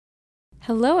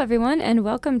Hello, everyone, and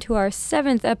welcome to our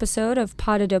 7th episode of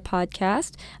Potado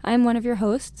Podcast. I'm one of your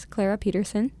hosts, Clara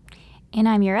Peterson. And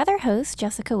I'm your other host,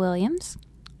 Jessica Williams.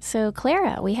 So,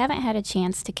 Clara, we haven't had a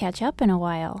chance to catch up in a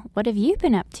while. What have you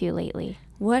been up to lately?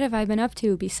 What have I been up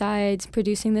to besides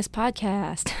producing this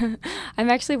podcast? I'm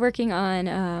actually working on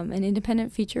an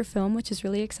independent feature film, which is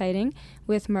really exciting,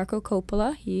 with Marco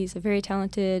Coppola. He's a very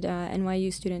talented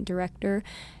NYU student director,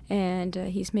 and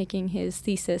he's making his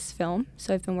thesis film.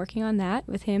 So I've been working on that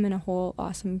with him and a whole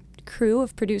awesome crew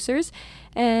of producers.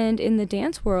 And in the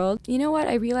dance world, you know what?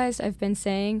 I realized I've been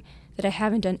saying that I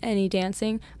haven't done any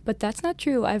dancing, but that's not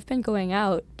true. I've been going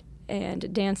out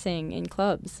and dancing in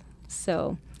clubs.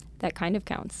 So that kind of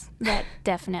counts. That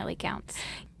definitely counts.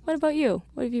 What about you?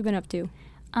 What have you been up to?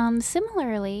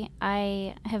 Similarly,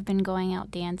 I have been going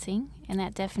out dancing, and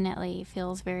that definitely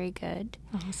feels very good.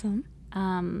 Awesome.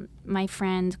 My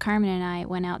friend Carmen and I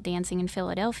went out dancing in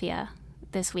Philadelphia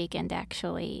this weekend,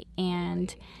 actually,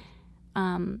 and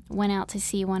went out to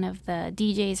see one of the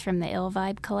DJs from the Ill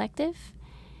Vibe Collective.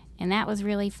 And that was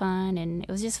really fun, and it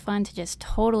was just fun to just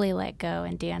totally let go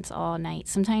and dance all night.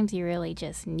 Sometimes you really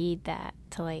just need that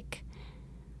to,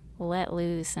 let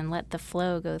loose and let the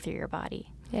flow go through your body.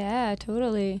 Yeah,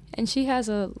 totally. And she has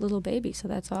a little baby, so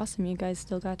that's awesome. You guys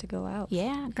still got to go out.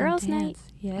 Yeah, girls' night.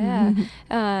 Yeah.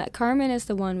 Carmen is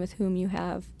the one with whom you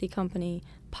have the company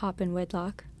Pop and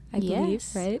Wedlock, I believe,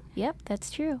 right? Yep,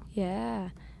 that's true. Yeah.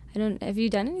 Have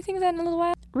you done anything with that in a little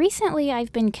while? Recently,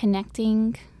 I've been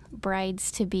connecting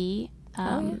brides-to-be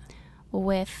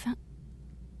with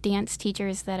dance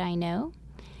teachers that I know.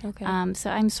 Okay. So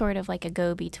I'm sort of like a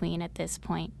go-between at this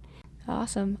point.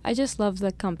 Awesome. I just love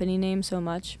the company name so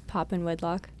much, Pop and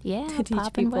Wedlock. Yeah, to teach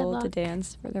Pop and people Wedlock. to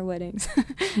dance for their weddings.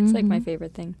 It's like my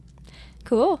favorite thing.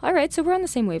 Cool. All right, so we're on the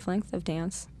same wavelength of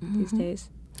dance these days.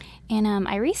 And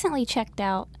I recently checked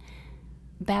out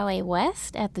Ballet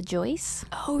West at the Joyce.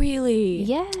 Oh, really?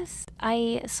 Yes.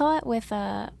 I saw it with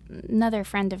another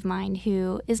friend of mine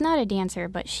who is not a dancer,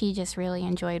 but she just really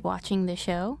enjoyed watching the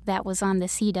show. That was on the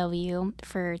CW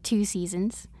for 2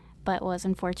 seasons, but was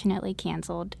unfortunately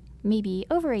canceled maybe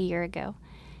over a year ago.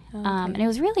 Okay. And it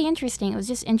was really interesting. It was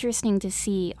just interesting to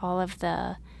see all of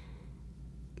the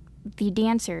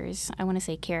dancers, I want to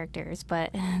say characters,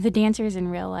 but the dancers in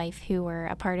real life who were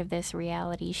a part of this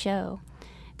reality show.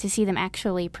 To see them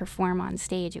actually perform on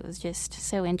stage, it was just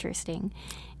so interesting.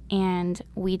 And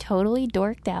we totally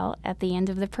dorked out at the end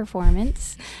of the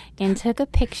performance and took a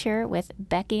picture with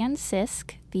Beck-Ann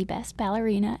Sisk, the best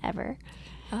ballerina ever.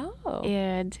 Oh.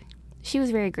 And she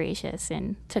was very gracious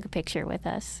and took a picture with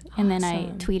us. And then I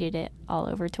tweeted it all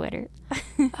over Twitter.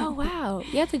 Oh, wow.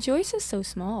 Yeah, the Joyce is so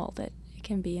small that it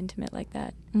can be intimate like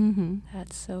that. Mm-hmm.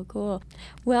 That's so cool.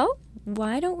 Well,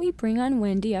 why don't we bring on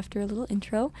Wendy after a little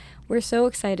intro? We're so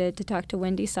excited to talk to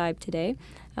Wendy Seyb today.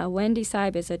 Wendy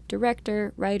Seyb is a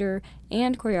director, writer,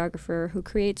 and choreographer who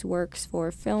creates works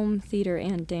for film, theater,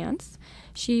 and dance.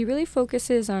 She really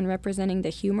focuses on representing the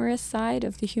humorous side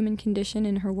of the human condition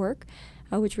in her work,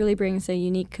 which really brings a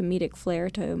unique comedic flair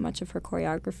to much of her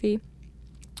choreography.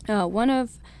 One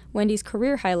of Wendy's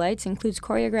career highlights includes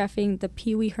choreographing the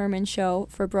Pee Wee Herman Show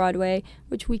for Broadway,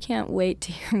 which we can't wait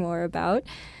to hear more about.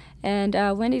 And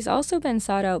Wendy's also been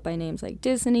sought out by names like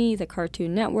Disney, the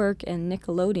Cartoon Network, and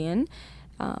Nickelodeon,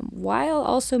 while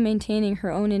also maintaining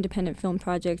her own independent film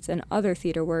projects and other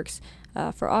theater works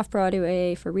for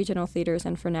off-Broadway, for regional theaters,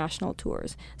 and for national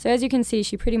tours. So as you can see,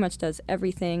 she pretty much does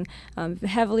everything,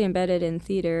 heavily embedded in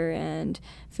theater and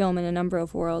film in a number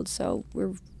of worlds. So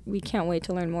we can't wait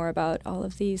to learn more about all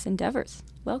of these endeavors.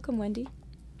 Welcome, Wendy.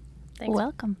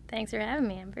 Welcome. Thanks for having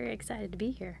me. I'm very excited to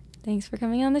be here. Thanks for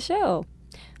coming on the show.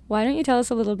 Why don't you tell us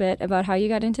a little bit about how you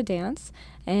got into dance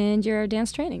and your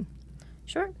dance training?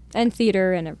 Sure. And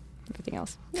theater and everything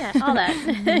else. Yeah, all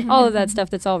that. All of that stuff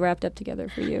that's all wrapped up together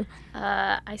for you.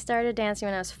 I started dancing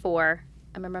when I was 4.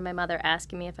 I remember my mother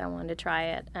asking me if I wanted to try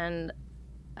it, and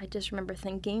I just remember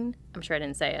thinking, I'm sure I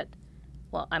didn't say it.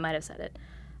 Well, I might have said it.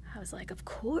 I was like, of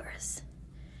course.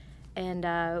 And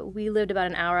we lived about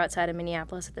an hour outside of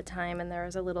Minneapolis at the time, and there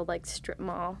was a little, strip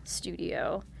mall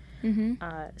studio. Mm-hmm.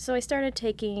 So I started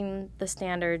taking the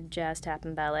standard jazz, tap,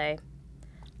 and ballet,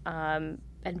 and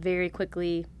very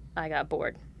quickly I got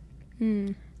bored.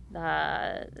 Mm.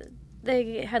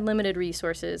 They had limited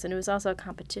resources, and it was also a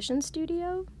competition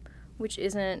studio, which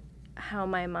isn't how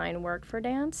my mind worked for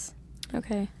dance.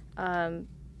 Okay. And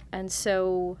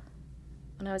so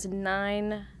when I was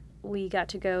 9, we got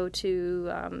to go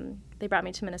to, they brought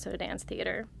me to Minnesota Dance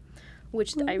Theater,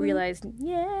 which I realized,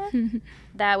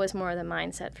 that was more of the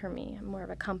mindset for me, more of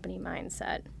a company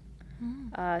mindset.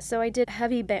 So I did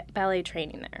heavy ballet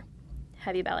training there.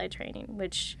 heavy ballet training,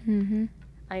 which Mm-hmm.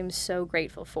 I'm so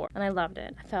grateful for. And I loved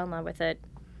it. I fell in love with it.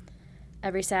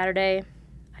 Every Saturday,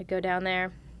 I'd go down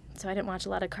there. So I didn't watch a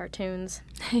lot of cartoons.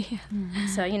 Yeah.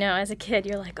 So, as a kid,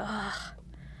 you're like, oh,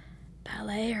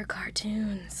 ballet or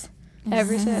cartoons?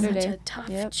 Every Saturday. Such a tough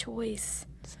Yep. choice.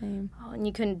 Same. Oh, and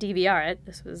you couldn't DVR it.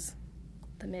 This was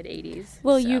the mid-'80s.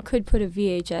 Well, so. you could put a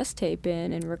VHS tape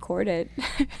in and record it.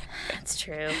 That's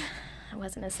true. I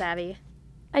wasn't as savvy.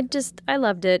 I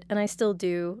loved it, and I still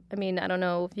do. I mean, I don't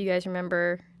know if you guys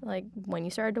remember, like, when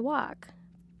you started to walk.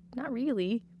 Not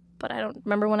really, but I don't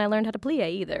remember when I learned how to plie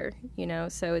either,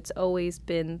 So it's always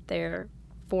been there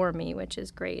for me, which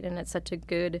is great, and it's such a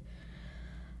good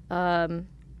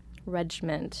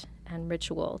regiment and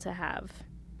ritual to have.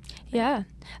 Yeah.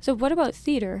 So what about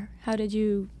theater? How did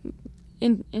you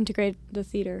integrate the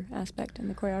theater aspect and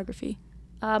the choreography?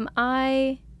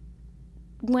 I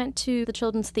went to the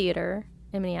Children's Theater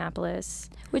in Minneapolis.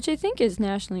 Which I think is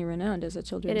nationally renowned as a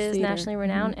children's theater. It is nationally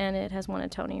renowned, and it has won a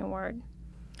Tony Award,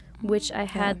 which I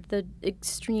had the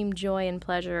extreme joy and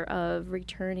pleasure of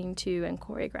returning to and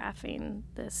choreographing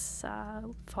this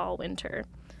fall, winter.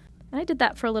 And I did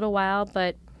that for a little while,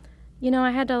 but,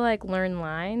 I had to, learn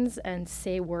lines and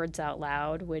say words out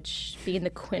loud, which being the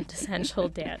quintessential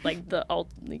dance,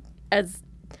 as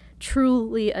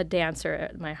truly a dancer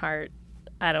at my heart,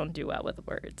 I don't do well with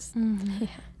words. Mm-hmm.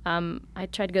 I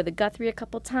tried to go to the Guthrie a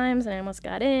couple times, and I almost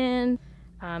got in.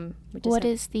 What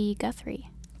is the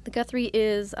Guthrie? The Guthrie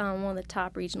is one of the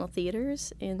top regional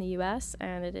theaters in the U.S.,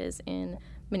 and it is in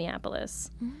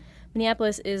Minneapolis. Mm-hmm.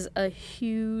 Minneapolis is a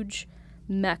huge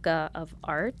mecca of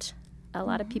art. A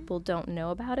lot of people don't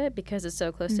know about it because it's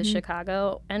so close to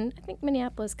Chicago, and I think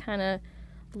Minneapolis kind of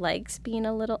likes being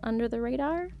a little under the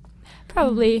radar.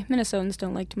 Probably. Minnesotans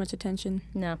don't like too much attention.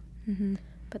 No. Mm-hmm.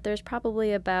 But there's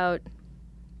probably about,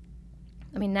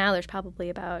 now there's probably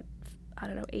about,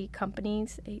 8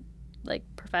 companies, 8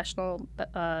 professional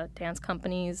dance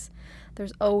companies.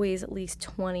 There's always at least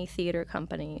 20 theater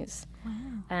companies. Wow.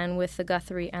 And with the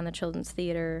Guthrie and the Children's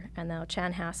Theater, and now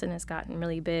Chanhassen has gotten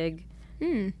really big.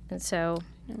 And so,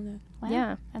 Wow.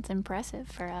 yeah. That's impressive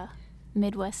for a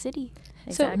Midwest city.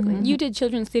 Exactly. So you did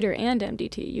children's theater and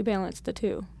MDT. You balanced the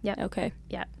two. Yep. Okay.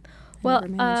 Yeah. I Well,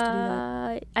 never managed to do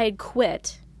that. I had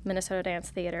quit Minnesota Dance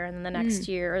Theater, and then the next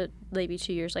year, or maybe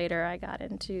 2 years later, I got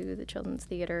into the Children's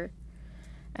Theater.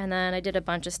 And then I did a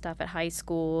bunch of stuff at high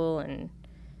school, and,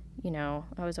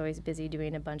 I was always busy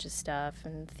doing a bunch of stuff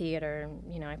and theater.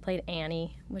 And, I played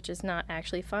Annie, which is not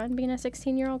actually fun, being a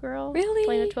 16-year-old girl. Really?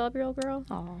 Playing a 12-year-old girl.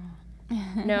 Oh.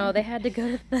 No, they had to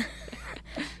go to the...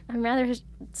 I'm rather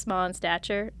small in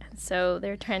stature, and so they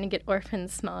were trying to get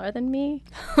orphans smaller than me,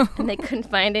 and they couldn't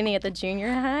find any at the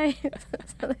junior high,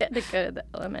 so they had to go to the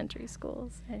elementary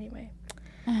schools. Anyway.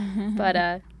 But,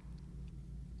 and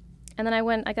then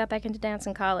I got back into dance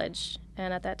in college,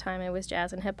 and at that time it was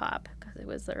jazz and hip-hop, because it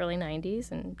was the early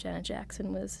 90s, and Janet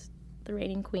Jackson was the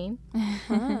reigning queen.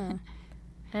 Ah.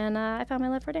 And I found my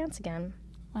love for dance again.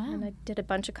 Wow. And I did a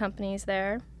bunch of companies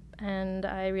there. And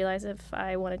I realized if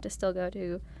I wanted to still go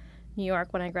to New York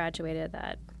when I graduated,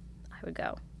 that I would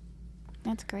go.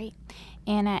 That's great.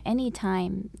 And at any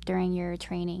time during your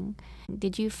training,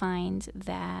 did you find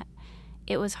that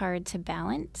it was hard to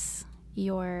balance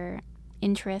your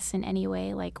interests in any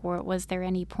way? Was there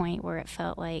any point where it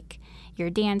felt like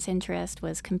your dance interest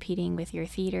was competing with your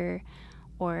theater,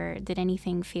 or did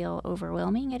anything feel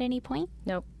overwhelming at any point?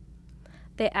 Nope.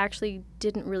 They actually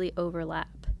didn't really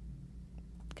overlap,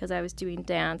 because I was doing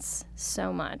dance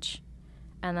so much.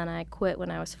 And then I quit when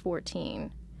I was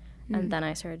 14. And then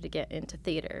I started to get into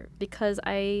theater because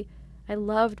I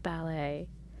loved ballet.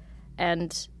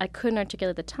 And I couldn't articulate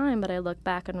at the time, but I look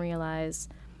back and realize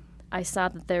I saw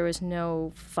that there was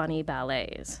no funny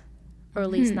ballets, or at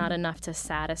least not enough to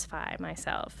satisfy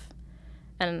myself.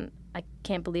 And I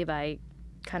can't believe I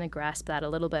kind of grasped that a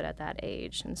little bit at that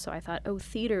age. And so I thought,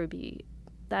 theater would be,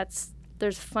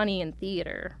 there's funny in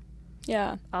theater.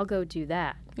 Yeah. I'll go do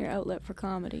that. Your outlet for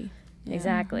comedy. Yeah.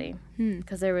 Exactly.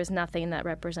 Because there was nothing that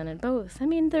represented both.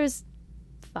 There's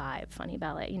 5 funny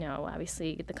ballet.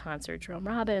 Obviously the concert, Jerome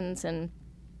Robbins, and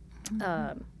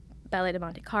Ballet de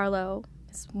Monte Carlo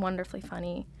is wonderfully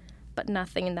funny, but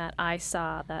nothing that I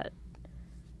saw that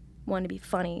wanted to be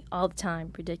funny all the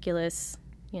time, ridiculous,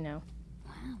 Wow.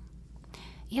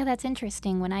 Yeah, that's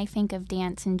interesting. When I think of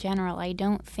dance in general, I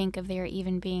don't think of there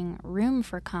even being room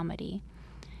for comedy.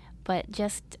 But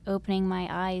just opening my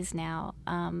eyes now,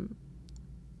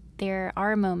 there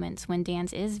are moments when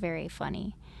dance is very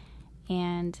funny.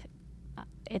 And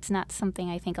it's not something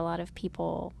I think a lot of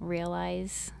people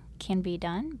realize can be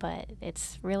done, but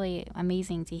it's really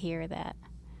amazing to hear that.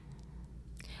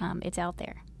 it's out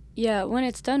there. Yeah, when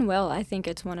it's done well, I think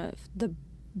it's one of the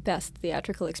best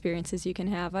theatrical experiences you can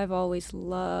have. I've always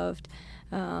loved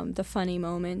the funny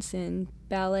moments in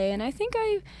ballet, and I think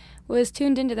I was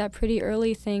tuned into that pretty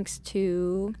early thanks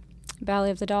to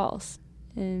Ballet of the Dolls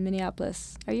in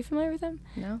Minneapolis. Are you familiar with them?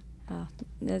 No. Oh,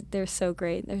 they're so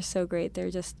great. They're so great.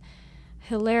 They're just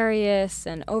hilarious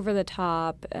and over the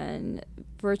top and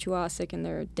virtuosic in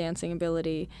their dancing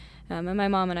ability. And my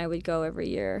mom and I would go every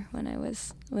year when I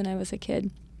was a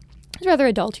kid. It's rather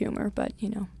adult humor, but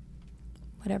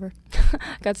whatever.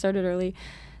 Got started early.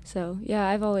 So, yeah,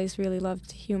 I've always really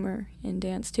loved humor in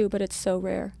dance too, but it's so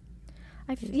rare.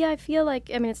 I feel like,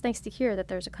 it's nice to hear that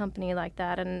there's a company like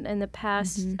that. And in the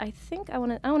past, I think I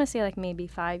want to say like maybe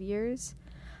 5 years,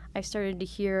 I've started to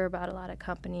hear about a lot of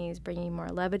companies bringing more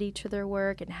levity to their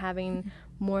work and having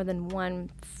more than one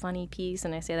funny piece.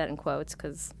 And I say that in quotes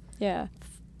because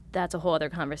that's a whole other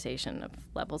conversation of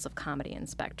levels of comedy and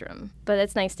spectrum. But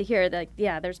it's nice to hear that,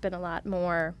 there's been a lot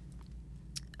more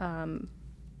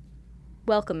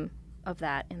welcome of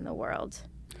that in the world.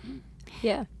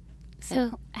 Yeah.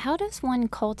 So how does one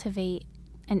cultivate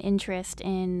an interest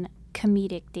in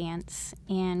comedic dance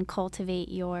and cultivate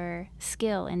your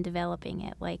skill in developing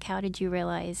it? Like, how did you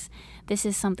realize this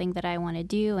is something that I want to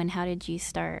do, and how did you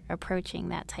start approaching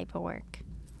that type of work?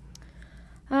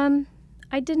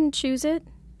 I didn't choose it.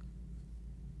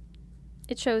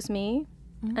 It chose me,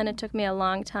 and it took me a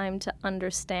long time to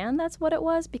understand that's what it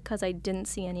was because I didn't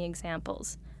see any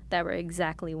examples that were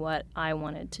exactly what I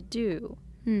wanted to do.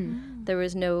 There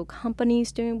was no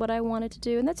companies doing what I wanted to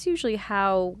do, and that's usually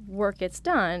how work gets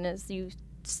done, is you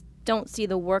don't see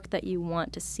the work that you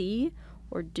want to see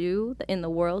or do in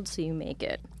the world, so you make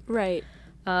it. Right.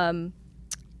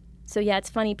 So yeah,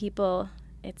 it's funny,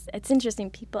 it's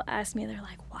interesting, people ask me, they're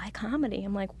like, why comedy?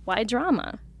 I'm like, why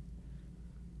drama?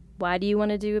 Why do you want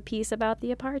to do a piece about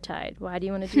the apartheid? Why do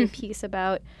you want to do a piece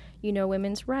about,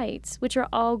 women's rights, which are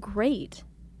all great?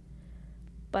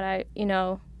 But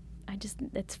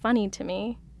it's funny to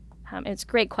me. It's a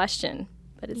great question,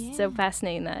 but it's so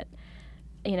fascinating that,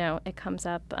 it comes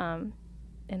up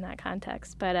in that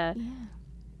context. But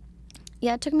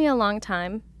it took me a long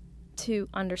time to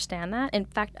understand that. In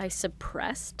fact, I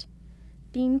suppressed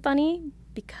being funny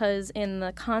because in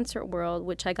the concert world,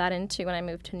 which I got into when I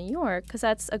moved to New York, because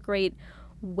that's a great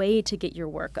way to get your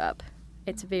work up.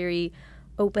 It's very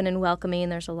open and welcoming.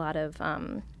 There's a lot of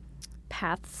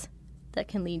paths that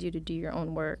can lead you to do your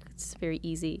own work. It's very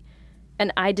easy.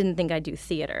 And I didn't think I'd do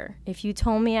theater. If you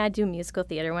told me I'd do musical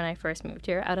theater when I first moved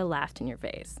here, I'd have laughed in your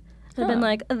face. I'd have been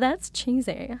like, that's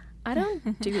cheesy. I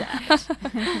don't do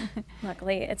that.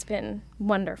 Luckily, it's been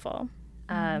wonderful.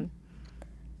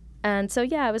 And so,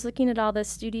 I was looking at all the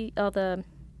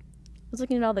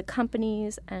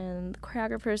companies and the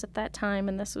choreographers at that time,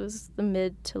 and this was the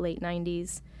mid to late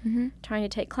 90s, trying to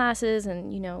take classes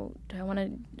and, do I want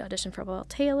to audition for Will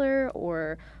Taylor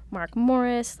or Mark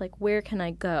Morris? Like, where can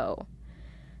I go?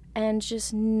 And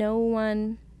just no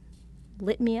one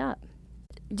lit me up.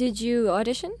 Did you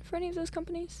audition for any of those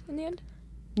companies in the end?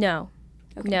 No.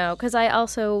 Okay. No, because I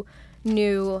also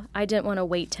knew I didn't want to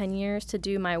wait 10 years to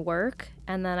do my work,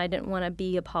 and then I didn't want to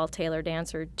be a Paul Taylor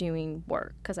dancer doing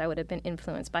work because I would have been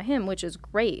influenced by him, which is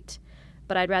great,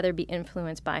 but I'd rather be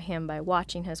influenced by him by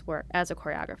watching his work as a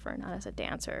choreographer, not as a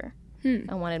dancer.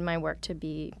 I wanted my work to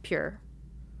be pure.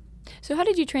 So how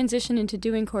did you transition into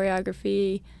doing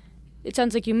choreography? It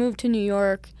sounds like you moved to New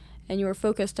York and you were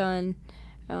focused on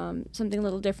something a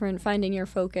little different, finding your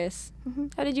focus.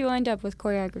 How did you wind up with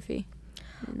choreography?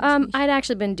 I'd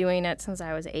actually been doing it since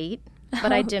I was 8,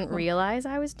 but I didn't realize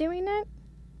I was doing it.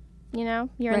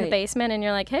 You're in the basement and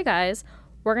you're like, hey guys,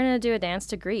 we're going to do a dance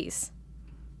to Grease.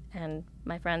 And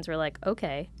my friends were like,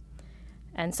 okay.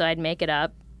 And so I'd make it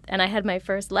up. And I had my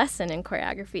first lesson in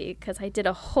choreography because I did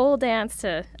a whole dance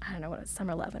to, I don't know what it was,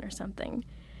 Summer Lovin' or something.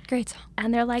 Great song.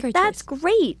 And they're like, that's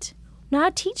great. Now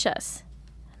teach us.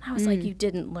 And I was like, you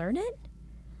didn't learn it?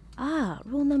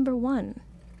 Rule number 1.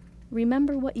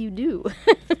 Remember what you do,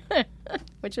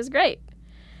 which was great.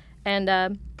 And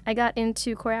I got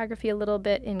into choreography a little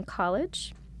bit in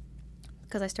college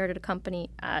because I started a company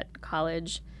at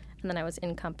college, and then I was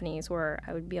in companies where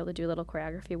I would be able to do a little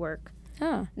choreography work.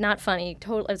 Oh. Not funny. It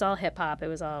was all hip-hop. It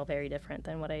was all very different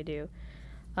than what I do.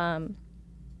 And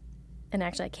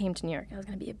actually, I came to New York. I was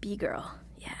going to be a B-girl.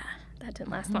 Yeah, that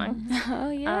didn't last long. Oh,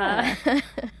 yeah.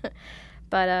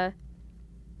 But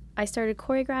I started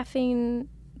choreographing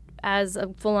as a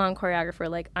full-on choreographer.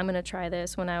 Like, I'm going to try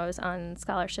this when I was on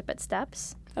scholarship at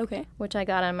Steps. Okay. Which I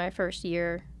got on my first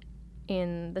year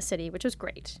in the city, which was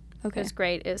great. Okay. It was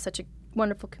great. It was such a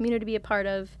wonderful community to be a part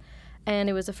of. And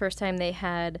it was the first time they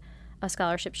had a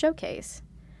scholarship showcase.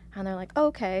 And they're like, oh,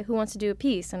 okay, who wants to do a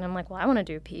piece? And I'm like, well, I want to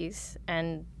do a piece.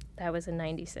 And that was in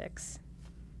 96.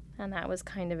 And that was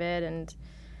kind of it. And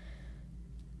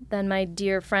then my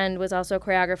dear friend was also a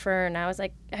choreographer, and I was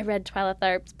like, I read Twyla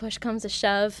Tharp's Push Comes to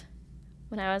Shove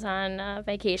when I was on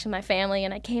vacation with my family,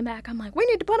 and I came back, I'm like, we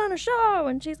need to put on a show.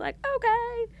 And she's like,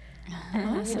 okay.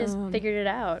 And we just figured it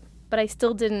out. But I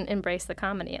still didn't embrace the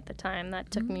comedy at the time.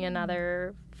 That took me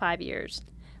another 5 years.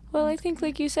 Well, I think,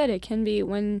 like you said, it can be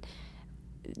when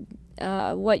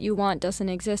what you want doesn't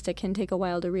exist, it can take a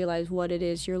while to realize what it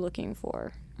is you're looking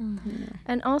for. Mm-hmm.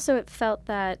 And also it felt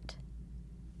that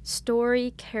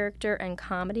story, character, and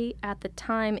comedy at the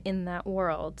time in that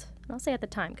world, and I'll say at the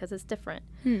time because it's different,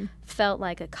 felt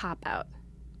like a cop-out.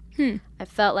 I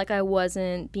felt like I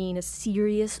wasn't being a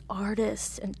serious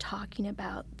artist and talking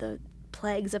about the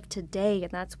plagues of today,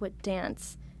 and that's what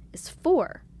dance is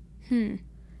for,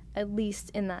 at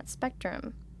least in that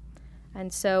spectrum.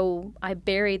 And so I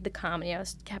buried the comedy.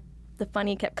 The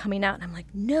funny kept coming out, and I'm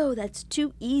like, no, that's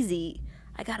too easy.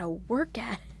 I gotta work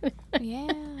at it.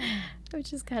 Yeah.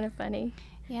 Which is kind of funny.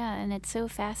 Yeah, and it's so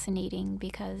fascinating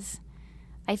because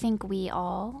I think we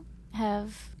all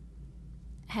have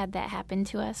had that happen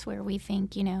to us where we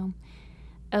think,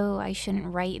 oh, I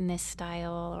shouldn't write in this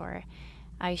style, or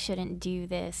I shouldn't do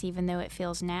this, even though it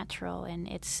feels natural. And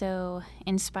it's so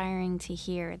inspiring to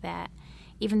hear that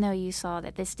even though you saw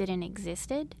that this didn't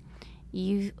existed,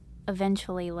 you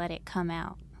eventually let it come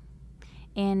out.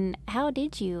 And how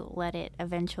did you let it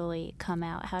eventually come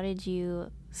out? How did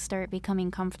you start becoming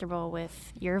comfortable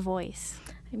with your voice?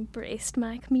 I embraced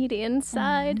my comedian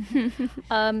side.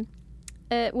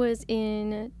 It was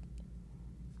in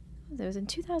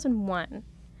 2001.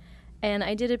 And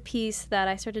I did a piece that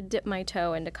I started to dip my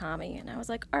toe into comedy. And I was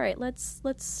like, all right,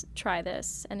 let's try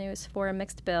this. And it was for a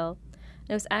mixed bill.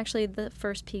 And it was actually the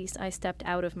first piece I stepped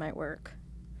out of my work,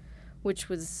 which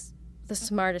was the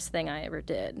smartest thing I ever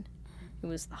did. It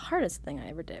was the hardest thing I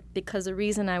ever did, because the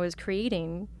reason I was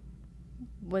creating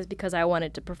was because I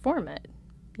wanted to perform it,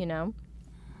 And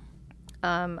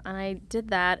I did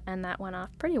that, and that went off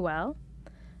pretty well.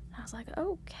 I was like,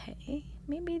 okay,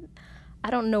 maybe, I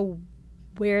don't know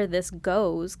where this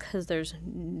goes, because there's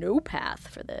no path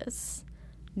for this.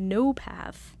 No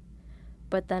path.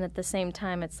 But then at the same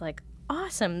time, it's like,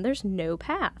 awesome, there's no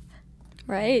path.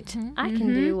 Right. I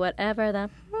can do whatever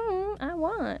I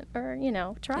want, or,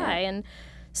 try. Yeah. And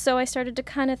so I started to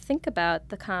kind of think about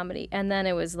the comedy, and then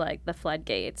it was like the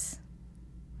floodgates.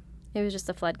 It was just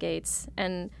the floodgates.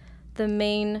 And the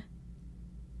main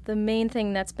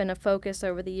thing that's been a focus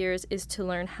over the years is to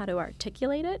learn how to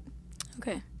articulate it.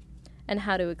 Okay. And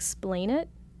how to explain it.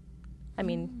 I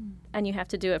mean, and you have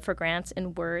to do it for grants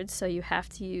in words, so you have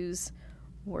to use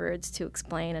words to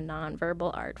explain a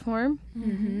nonverbal art form.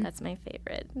 That's my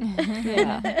favorite.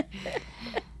 Yeah.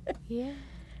 Yeah.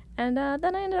 And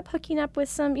then I ended up hooking up with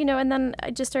some, and then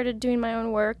I just started doing my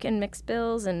own work in mixed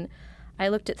bills, and I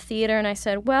looked at theater, and I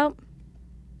said, well,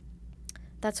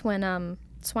 that's when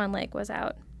Swan Lake was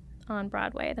out on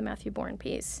Broadway, the Matthew Bourne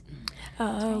piece.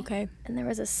 Oh, okay. And there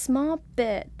was a small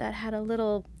bit that had a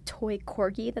little toy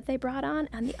corgi that they brought on,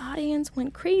 and the audience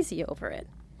went crazy over it.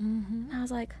 And I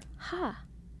was like,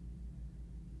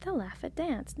 they'll laugh at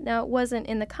dance. Now, it wasn't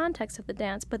in the context of the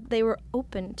dance, but they were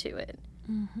open to it.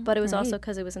 But it was also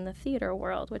because it was in the theater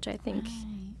world, which I think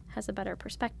has a better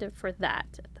perspective for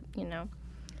that,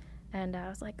 And I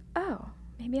was like, oh,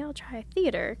 maybe I'll try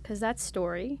theater, because that's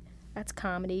story, that's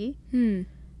comedy.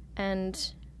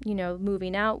 And,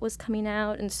 Moving Out was coming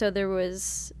out, and so there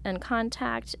was, and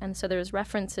Contact, and so there was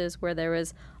references where there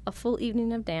was a full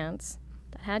evening of dance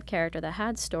that had character, that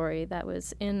had story, that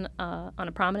was on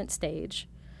a prominent stage,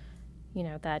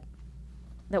 that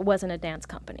wasn't a dance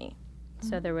company.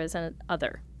 So there was an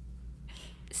other.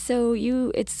 So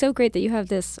it's so great that you have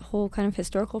this whole kind of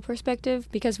historical perspective,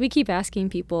 because we keep asking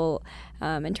people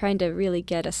and trying to really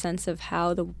get a sense of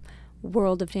how the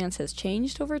world of dance has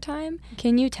changed over time.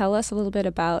 Can you tell us a little bit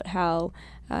about how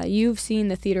you've seen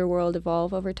the theater world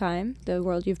evolve over time, the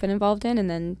world you've been involved in, and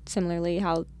then similarly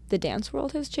how the dance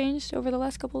world has changed over the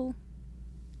last couple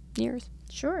years?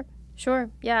 Sure.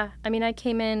 Yeah. I mean, I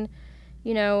came in,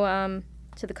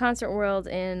 to the concert world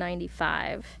in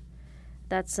 95.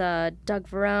 That's Doug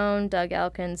Verone, Doug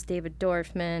Elkins, David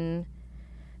Dorfman,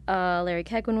 Larry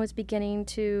Kegwin was beginning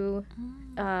to,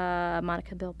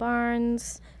 Monica Bill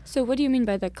Barnes. So what do you mean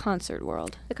by the concert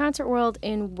world? The concert world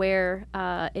in where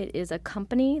it is a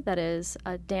company that is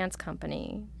a dance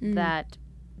company that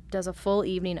does a full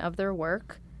evening of their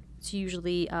work. It's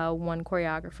usually one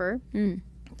choreographer,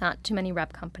 not too many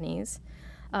rep companies.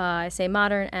 I say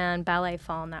modern and ballet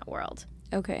fall in that world.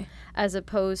 Okay. As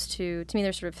opposed to me,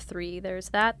 there's sort of three. There's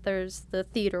the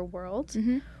theater world,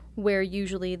 where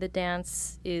usually the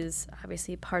dance is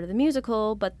obviously part of the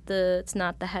musical, but it's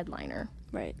not the headliner.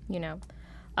 Right.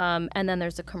 And then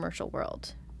there's the commercial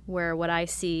world, where what I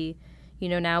see,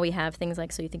 now we have things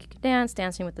like So You Think You Can Dance,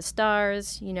 Dancing with the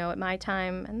Stars, at my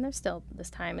time, and there's still this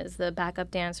time, is the backup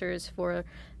dancers for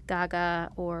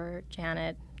Gaga or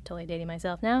Janet. Totally dating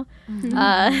myself now.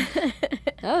 Oh,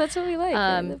 that's what we like,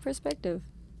 the perspective.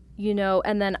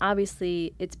 And then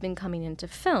obviously it's been coming into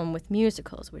film with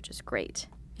musicals, which is great.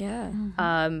 Yeah.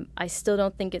 I still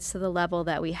don't think it's to the level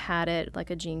that we had it like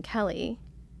a Gene Kelly.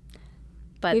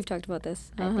 But we've talked about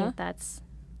this.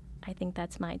 I think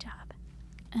that's my job.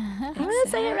 I'm going to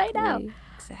say it right now.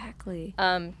 Exactly.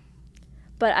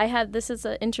 But this is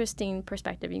an interesting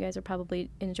perspective. You guys will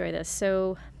probably enjoy this.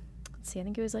 So, let's see, I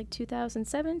think it was like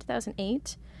 2007,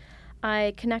 2008.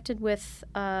 I connected with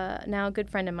now a good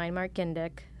friend of mine, Mark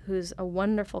Gindick, who's a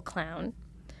wonderful clown.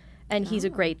 And he's a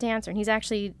great dancer. And he's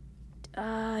actually,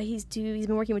 he's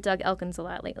been working with Doug Elkins a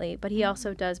lot lately. But he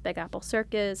also does Big Apple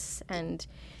Circus, and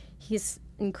he's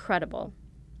incredible.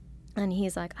 And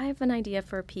he's like, I have an idea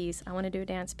for a piece. I want to do a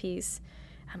dance piece.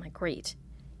 I'm like, great.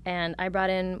 And I brought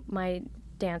in my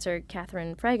dancer,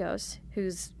 Catherine Fragos,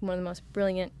 who's one of the most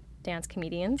brilliant dance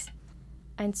comedians.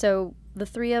 And so the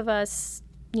three of us,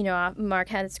 Mark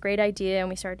had this great idea, and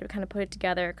we started to kind of put it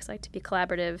together because I like to be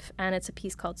collaborative. And it's a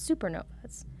piece called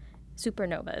Supernovas.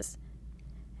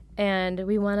 And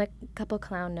we won a couple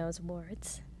Clown Nose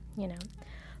Awards,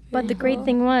 But the great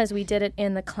thing was we did it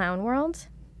in the clown world,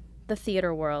 the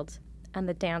theater world, and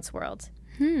the dance world,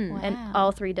 and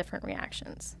all three different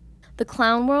reactions. The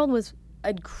clown world was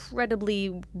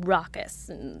incredibly raucous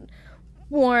and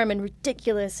warm and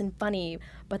ridiculous and funny,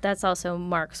 but that's also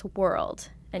Mark's world,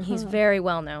 and he's very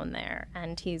well known there,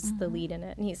 and he's the lead in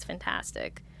it, and he's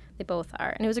fantastic. They both are,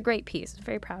 and it was a great piece. I was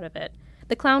very proud of it.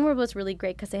 The clown world was really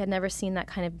great because they had never seen that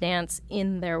kind of dance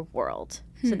in their world,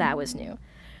 so that was new.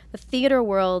 The theater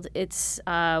world,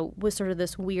 was sort of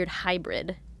this weird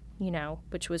hybrid,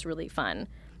 which was really fun.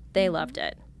 They loved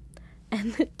it.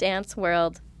 And the dance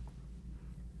world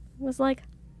was like,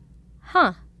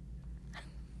 huh.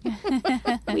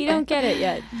 We don't get it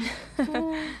yet.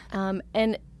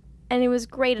 And it was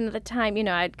great. And at the time,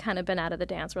 I'd kind of been out of the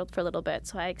dance world for a little bit,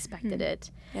 so I expected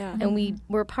it. Yeah. And we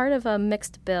were part of a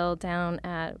mixed bill down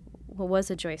at what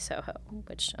was a Joy Soho,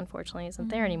 which unfortunately isn't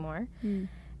there anymore.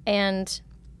 And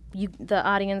the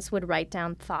audience would write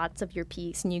down thoughts of your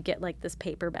piece, and you get like this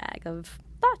paper bag of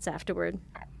thoughts afterward.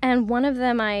 And one of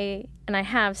them I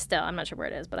have still, I'm not sure where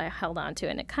it is, but I held on to it,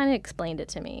 and it kind of explained it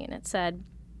to me. And it said,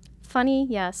 funny,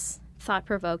 yes.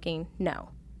 Thought-provoking,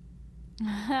 no.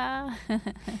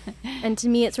 And to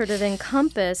me, it sort of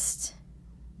encompassed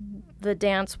the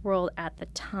dance world at the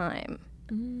time,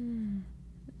 and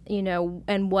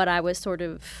what I was sort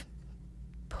of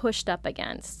pushed up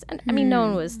against. And I mean, no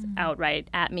one was outright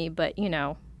at me, but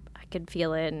I could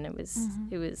feel it, and it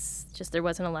was just, there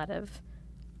wasn't a lot of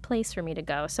place for me to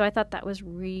go. So I thought that was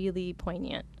really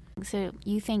poignant. So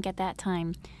you think at that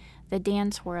time the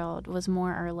dance world was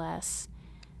more or less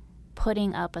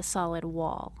putting up a solid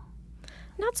wall?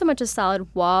 Not so much a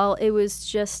solid wall. It was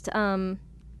just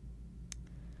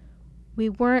we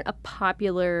weren't a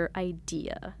popular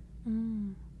idea.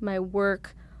 My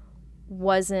work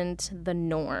wasn't the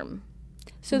norm.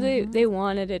 So they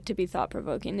wanted it to be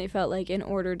thought-provoking. They felt like in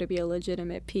order to be a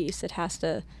legitimate piece, it has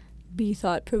to be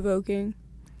thought-provoking.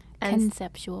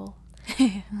 Conceptual.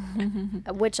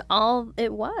 Which all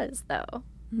it was, though,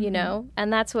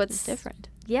 and that's what's different.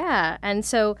 Yeah. And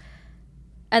so,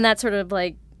 and that sort of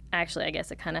like, actually, I guess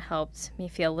it kind of helped me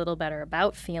feel a little better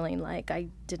about feeling like I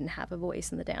didn't have a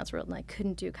voice in the dance world and I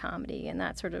couldn't do comedy, and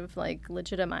that sort of like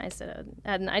legitimized it.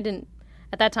 And I didn't,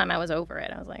 at that time I was over it.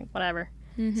 I was like, whatever.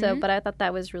 So, but I thought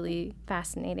that was really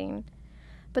fascinating.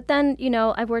 But then,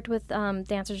 I've worked with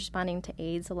dancers responding to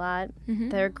AIDS a lot.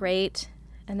 They're great.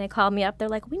 And they called me up. They're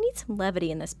like, we need some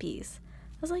levity in this piece.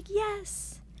 I was like,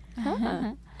 yes.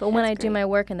 But when I do my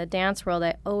work in the dance world,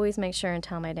 I always make sure and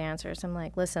tell my dancers, I'm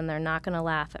like, listen, they're not going to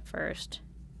laugh at first.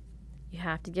 You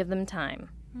have to give them time.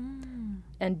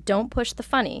 And don't push the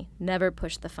funny. Never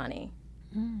push the funny.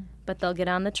 But they'll get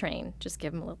on the train. Just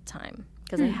give them a little time.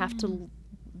 Because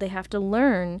they have to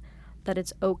learn that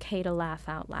it's okay to laugh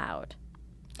out loud.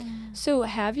 So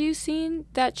have you seen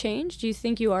that change? Do you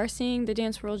think you are seeing the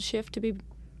dance world shift to be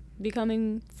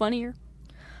becoming funnier?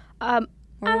 I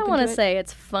don't want to say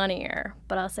it's funnier,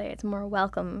 but I'll say it's more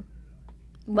welcoming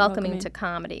to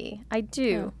comedy. I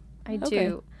do. I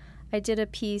do. I did a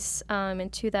piece in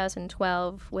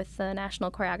 2012 with the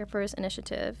National Choreographers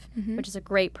Initiative, which is a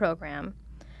great program.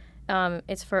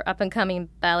 it's for up-and-coming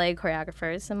ballet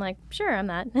choreographers. I'm like, sure, I'm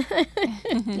that.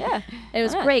 Yeah. It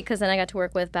was great because then I got to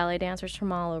work with ballet dancers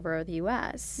from all over the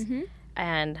U.S.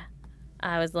 And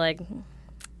I was like,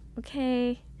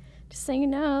 okay, just so you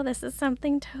know, this is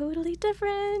something totally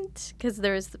different. Because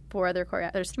there's three other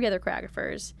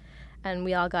choreographers, and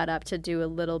we all got up to do a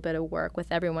little bit of work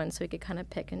with everyone so we could kind of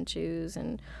pick and choose.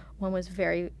 And one was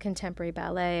very contemporary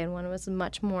ballet, and one was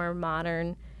much more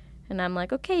modern. And I'm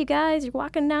like, okay, you guys, you're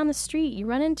walking down the street, you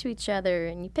run into each other,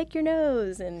 and you pick your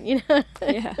nose, and, you know.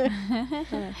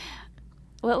 Yeah.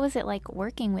 What was it like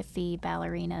working with the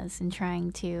ballerinas and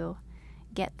trying to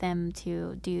get them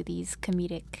to do these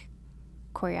comedic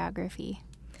choreography?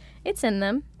 It's in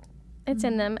them. It's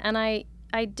in them. And I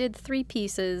did 3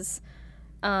 pieces.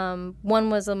 One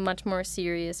was a much more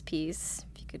serious piece,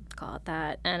 if you could call it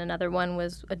that. And another one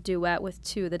was a duet with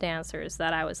 2 of the dancers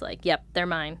that I was like, yep, they're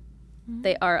mine.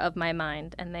 They are of my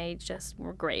mind. And they just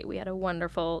were great. We had a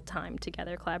wonderful time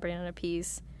together collaborating on a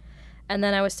piece. And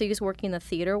then I was still just working in the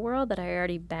theater world that I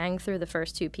already banged through the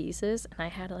first 2 pieces. And I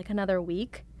had like another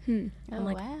week. I'm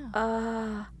like,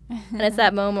 wow. And it's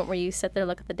that moment where you sit there,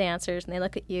 look at the dancers, and they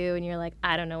look at you, and you're like,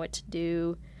 I don't know what to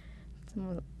do. It's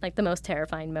like the most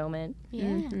terrifying moment.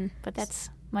 Yeah, but that's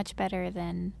much better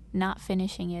than not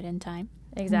finishing it in time.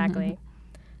 Exactly.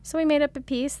 So we made up a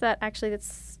piece that actually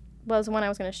was one I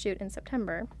was going to shoot in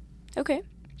September. Okay.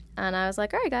 And I was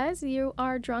like, all right, guys, you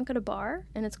are drunk at a bar,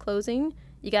 and it's closing.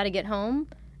 You got to get home,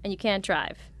 and you can't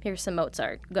drive. Here's some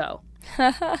Mozart. Go.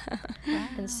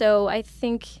 And so I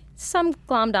think some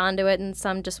glommed onto it and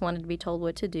some just wanted to be told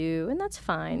what to do, and that's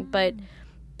fine. But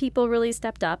people really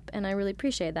stepped up, and I really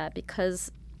appreciate that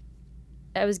because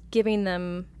I was giving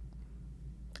them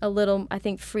a little, I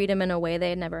think, freedom in a way they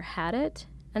had never had it.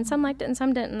 And some liked it and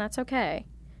some didn't, and that's okay.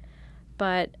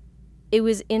 But it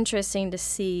was interesting to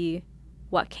see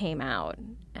what came out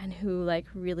and who like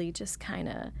really just kind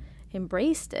of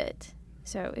embraced it.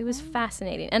 So it was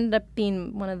fascinating. Ended up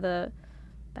being one of the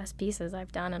best pieces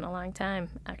I've done in a long time,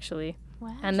 actually.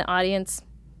 Wow. And the audience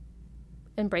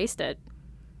embraced it.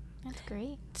 That's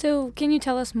great. So can you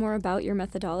tell us more about your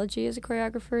methodology as a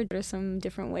choreographer? What are some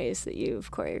different ways that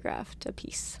you've choreographed a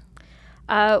piece?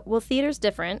 Well, theater's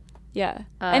different. Yeah.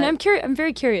 And I'm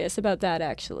very curious about that,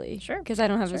 actually. Sure. Because I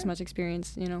don't have as much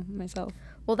experience, myself.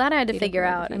 Well, that I had to Theater figure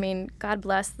out. choreography. I mean, God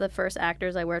bless the first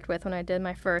actors I worked with when I did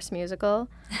my first musical,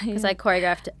 because I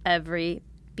choreographed every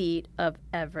beat of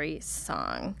every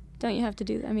song. Don't you have to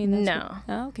do that? I mean, that's No.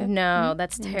 Oh, okay. No,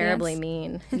 that's And terribly dance?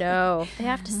 mean. No, they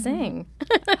have to sing.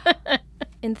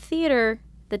 In theater,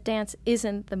 the dance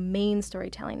isn't the main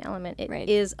storytelling element. It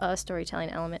is Right. a storytelling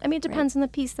element. I mean, it depends on the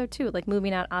piece, though, too. Like,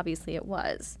 Moving Out, obviously it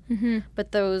was.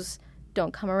 But those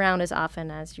don't come around as often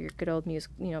as your good old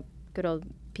good old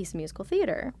piece of musical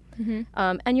theater.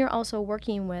 And you're also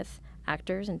working with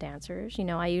actors and dancers.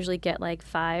 I usually get like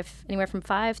anywhere from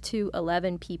 5 to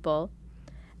 11 people,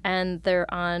 and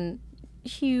they're on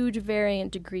huge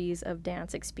variant degrees of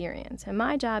dance experience. And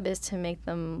my job is to make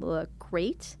them look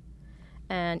great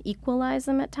and equalize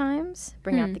them at times,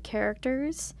 bring out the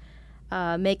characters,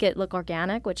 make it look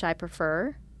organic, which I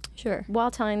prefer, Sure.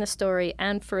 while telling the story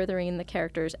and furthering the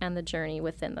characters and the journey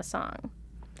within the song.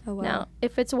 Oh, wow. Now,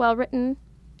 if it's well written,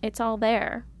 it's all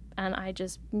there, and I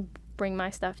just bring my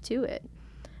stuff to it.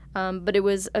 But it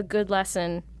was a good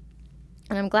lesson,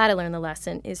 and I'm glad I learned the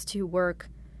lesson, is to work.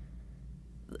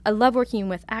 I love working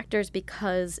with actors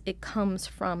because it comes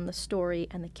from the story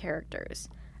and the characters,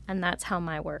 and that's how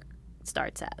my work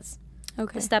starts as.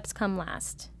 Okay. The steps come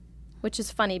last, which is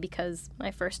funny because when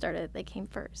I first started, they came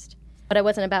first. But it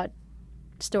wasn't about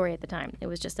story at the time. It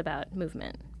was just about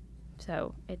movement.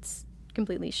 So it's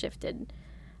completely shifted.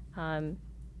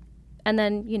 And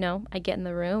then, I get in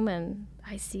the room and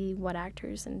I see what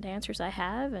actors and dancers I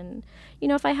have. And,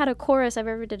 if I had a chorus, I've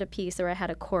ever did a piece where I had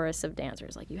a chorus of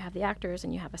dancers. Like, you have the actors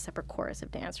and you have a separate chorus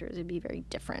of dancers. It'd be very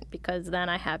different because then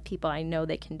I have people I know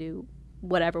they can do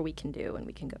whatever we can do and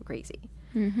we can go crazy.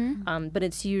 But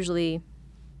it's usually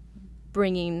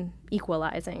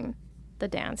equalizing the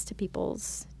dance to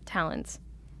people's talents.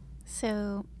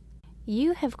 So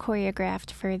you have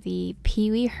choreographed for the Pee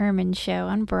Wee Herman Show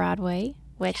on Broadway,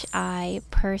 which I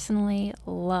personally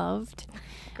loved.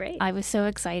 Great. I was so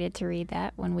excited to read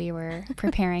that when we were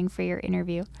preparing for your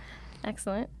interview.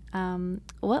 Excellent.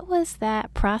 What was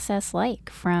that process like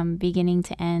from beginning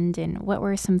to end, and what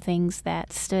were some things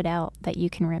that stood out that you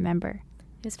can remember?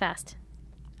 It was fast.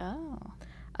 Oh.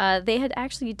 They had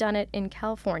actually done it in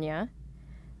California,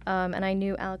 and I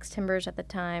knew Alex Timbers at the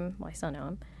time. Well, I still know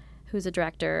him, who's a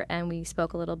director, and we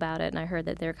spoke a little about it, and I heard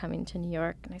that they're coming to New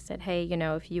York, and I said, hey,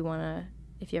 if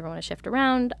you ever want to shift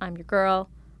around, I'm your girl.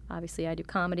 obviously I do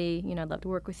comedy. I'd love to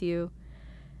work with you.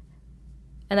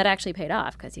 And that actually paid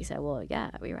off because he said, well,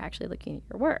 yeah, we were actually looking at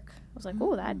your work. I was like,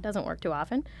 oh, that doesn't work too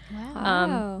often.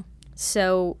 Wow.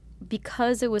 So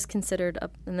because it was considered,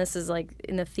 and this is like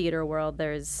in the theater world,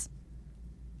 there's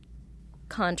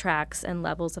contracts and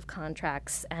levels of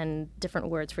contracts and different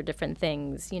words for different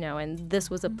things, and this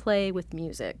was a play with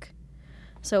music.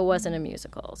 So it wasn't a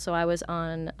musical. So I was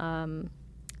on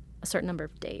a certain number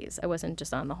of days. I wasn't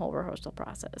just on the whole rehearsal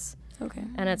process. Okay.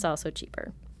 And it's also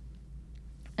cheaper.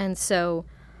 And so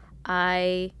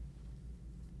I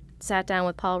sat down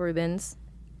with Paul Rubens,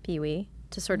 Pee Wee,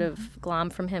 to sort of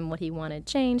glom from him what he wanted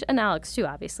changed, and Alex too,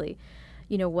 obviously,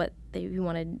 what he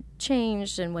wanted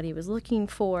changed and what he was looking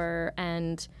for,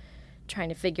 and trying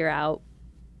to figure out,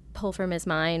 pull from his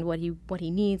mind what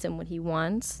he needs and what he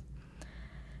wants,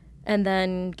 and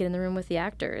then get in the room with the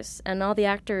actors. And all the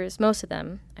actors, most of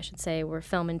them, I should say, were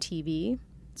film and TV,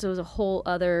 so it was a whole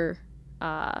other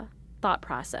thought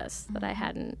process that I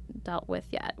hadn't dealt with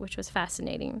yet, which was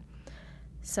fascinating.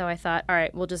 So I thought, all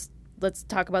right, let's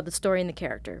talk about the story and the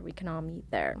character. We can all meet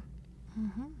there.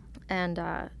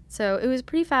 And so it was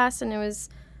pretty fast, and it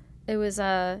was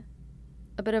a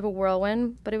bit of a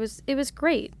whirlwind, but it was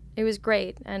great. It was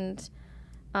great. And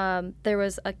there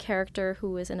was a character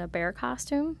who was in a bear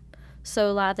costume,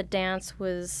 so a lot of the dance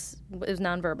was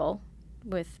nonverbal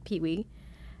with Pee Wee.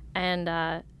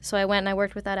 And so I went and I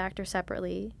worked with that actor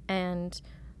separately, and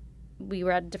we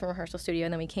were at a different rehearsal studio,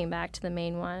 and then we came back to the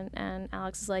main one, and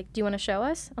Alex is like, do you want to show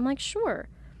us? I'm like, sure.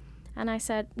 And I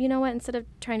said, you know what, instead of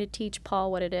trying to teach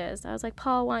Paul what it is, I was like,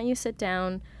 Paul, why don't you sit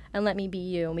down and let me be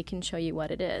you, and we can show you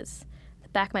what it is. In the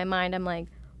back of my mind, I'm like,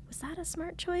 was that a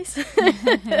smart choice?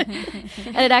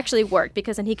 And it actually worked,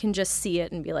 because then he can just see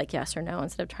it and be like yes or no,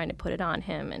 instead of trying to put it on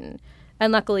him.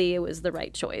 And luckily, it was the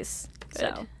right choice. Good.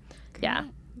 So, yeah.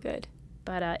 Good.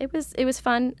 But it was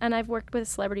fun, and I've worked with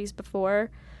celebrities before,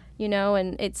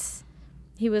 and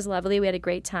he was lovely. We had a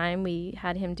great time. We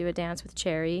had him do a dance with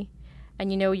Cherry,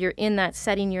 and you're in that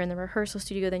setting. You're in the rehearsal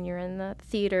studio, then you're in the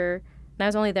theater. And I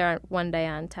was only there one day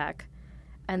on tech,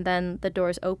 and then the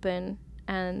doors open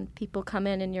and people come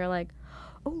in, and you're like,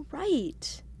 oh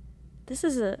right, this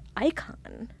is an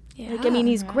icon. Yeah. Like, I mean,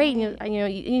 he's great,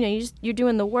 and you're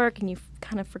doing the work, and you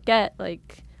kind of forget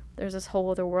like there's this whole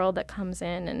other world that comes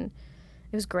in, and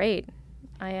it was great.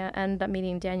 I ended up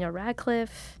meeting Daniel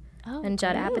Radcliffe and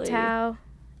Judd really? Apatow,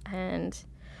 and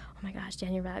oh my gosh,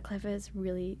 Daniel Radcliffe is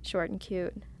really short and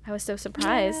cute. I was so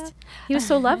surprised. Yeah. He was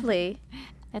so lovely.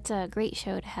 That's a great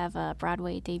show to have a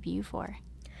Broadway debut for.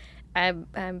 I'm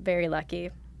very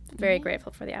lucky, very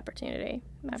grateful for the opportunity.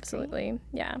 That's absolutely,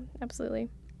 yeah, absolutely.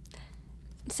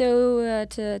 So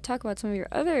to talk about some of your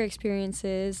other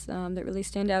experiences that really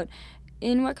stand out,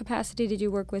 in what capacity did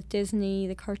you work with Disney,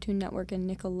 the Cartoon Network, and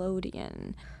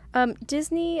Nickelodeon?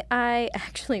 Disney, I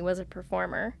actually was a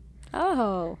performer.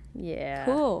 Oh, Yeah.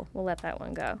 cool. We'll let that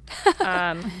one go.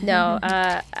 No,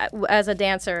 as a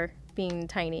dancer, being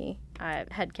tiny, I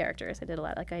had characters. I did a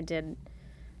lot.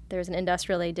 There was an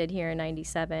industrial I did here in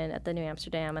 '97 at the New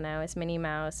Amsterdam, and I was Minnie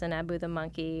Mouse and Abu the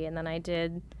Monkey, and then I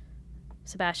did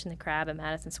Sebastian the Crab at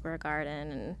Madison Square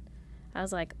Garden, and I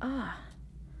was like,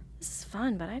 this is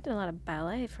fun, but I did a lot of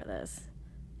ballet for this,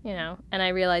 and I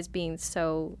realized, being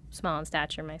so small in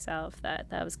stature myself, that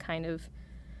was kind of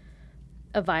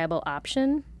a viable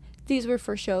option. These were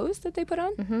for shows that they put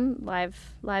on? Mm-hmm.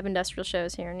 Live industrial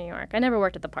shows here in New York. I never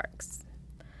worked at the parks.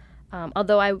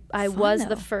 Although I was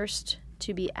the first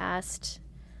to be asked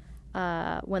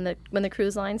when the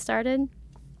cruise line started.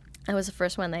 I was the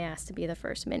first one they asked to be the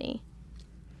first Minnie.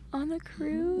 On the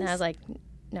cruise? And I was like,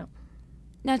 no.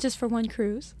 Not just for one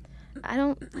cruise? I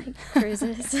don't like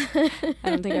cruises. I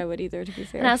don't think I would either, to be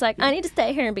fair. And I was like, I need to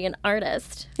stay here and be an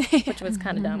artist, which was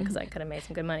kind of dumb because I could have made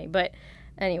some good money. But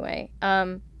anyway,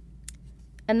 and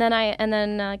then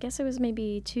I guess it was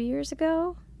maybe 2 years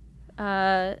ago,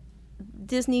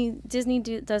 Disney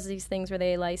does these things where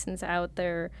they license out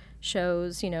their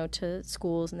shows, to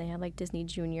schools, and they have like Disney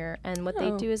Junior. And what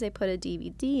they do is they put a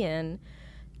DVD in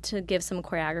to give some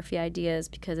choreography ideas,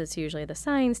 because it's usually the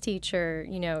science teacher,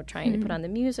 trying to put on the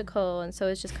musical. And so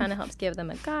it just kind of helps give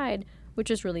them a guide, which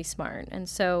is really smart. And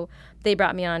so they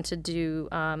brought me on to do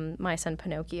My Son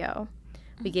Pinocchio.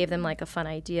 We gave them like a fun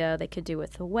idea they could do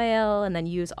with the whale, and then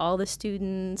use all the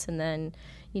students. And then,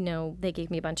 they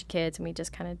gave me a bunch of kids, and we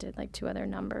just kind of did like 2 other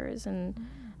numbers. And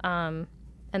then,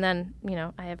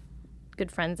 I have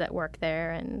good friends that work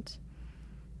there, and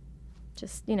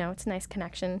just, it's a nice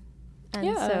connection.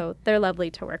 And so they're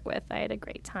lovely to work with. I had a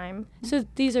great time. So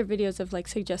these are videos of like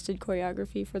suggested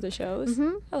choreography for the shows?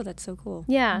 Mm-hmm. Oh, that's so cool.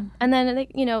 Yeah. And then,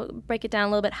 break it down a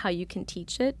little bit how you can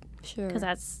teach it. Sure. because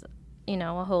that's,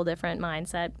 a whole different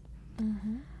mindset.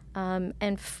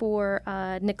 And for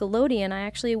Nickelodeon, I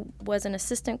actually was an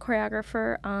assistant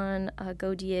choreographer on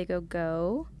Go Diego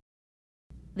Go.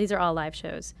 These are all live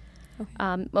shows.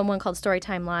 Okay. One called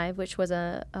Storytime Live, which was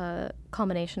a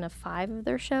culmination of 5 of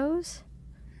their shows.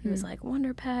 It was like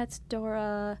Wonder Pets,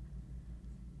 Dora.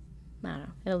 I don't know.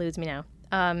 It eludes me now.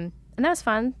 And that was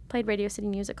fun. Played Radio City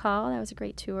Music Hall. That was a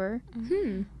great tour.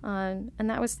 And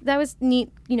that was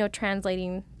neat,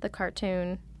 translating the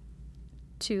cartoon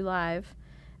to live.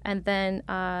 And then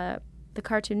the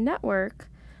Cartoon Network,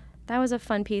 that was a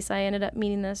fun piece. I ended up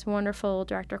meeting this wonderful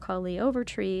director called Lee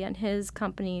Overtree and his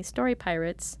company, Story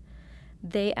Pirates.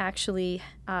 They actually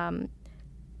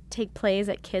take plays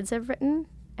that kids have written,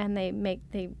 and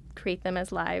they create them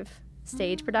as live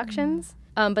stage productions.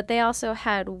 But they also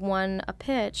had won a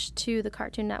pitch to the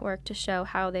Cartoon Network to show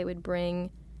how they would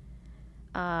bring,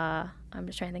 I'm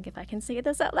just trying to think if I can say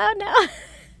this out loud now.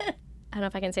 I don't know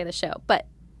if I can say the show, but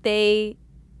they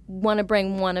want to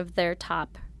bring one of their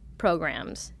top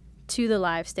programs to the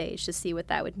live stage to see what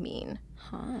that would mean.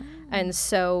 And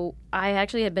so I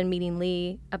actually had been meeting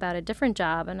Lee about a different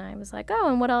job, and I was like, oh,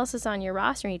 and what else is on your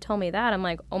roster? And he told me that. I'm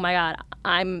like, oh my God,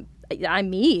 I'm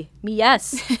me,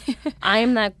 yes.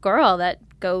 I'm that girl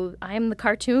I am the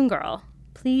cartoon girl,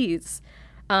 please.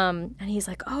 And he's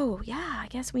like, oh yeah, I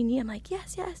guess we need, I'm like,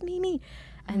 yes, me.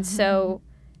 And so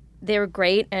they were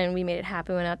great, and we made it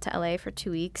happen. We went out to LA for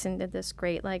 2 weeks and did this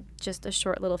great, just a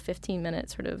short little 15-minute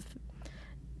sort of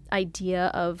idea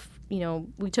of,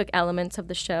 we took elements of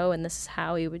the show and this is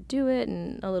how we would do it,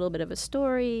 and a little bit of a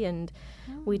story, and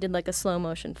we did a slow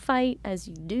motion fight, as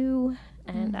you do,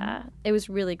 and it was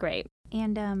really great.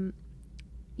 And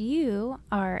you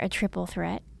are a triple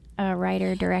threat, a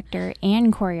writer, director,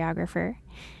 and choreographer.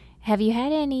 Have you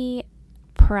had any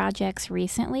projects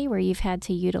recently where you've had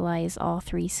to utilize all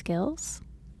 3 skills?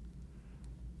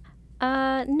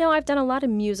 No, I've done a lot of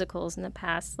musicals in the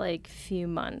past few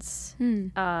months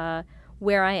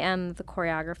where I am the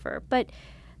choreographer. But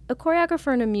a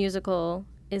choreographer in a musical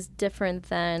is different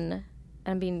than,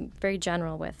 I'm being very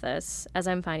general with this, as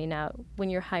I'm finding out,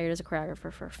 when you're hired as a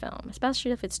choreographer for a film,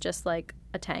 especially if it's just a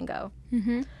tango.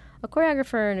 A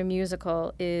choreographer in a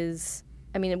musical is,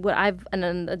 and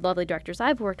the lovely directors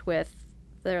I've worked with,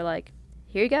 they're like,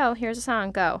 here you go, here's a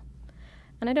song, go.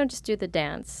 And I don't just do the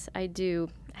dance. I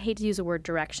hate to use the word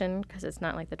direction because it's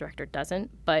not like the director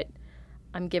doesn't, but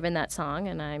I'm given that song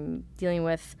and I'm dealing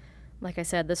with, like I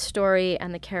said, the story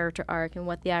and the character arc and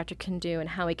what the actor can do and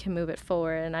how he can move it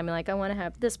forward. And I'm like, I want to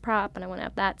have this prop and I want to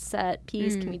have that set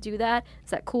piece. Can we do that?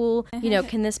 Is that cool?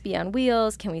 Can this be on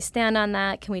wheels? Can we stand on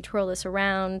that? Can we twirl this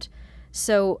around?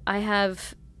 So I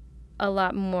have a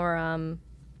lot more, I want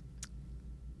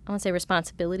to say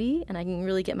responsibility, and I can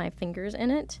really get my fingers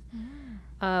in it.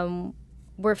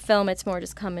 Where film, it's more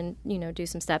just come and, do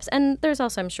some steps. And there's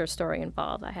also, I'm sure, story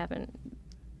involved. I haven't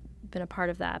been a part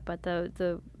of that, but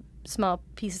the small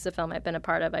pieces of film I've been a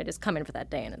part of, I just come in for that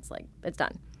day and it's it's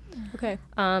done. Okay.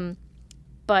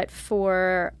 But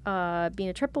for being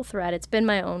a triple threat, it's been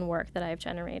my own work that I've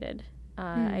generated.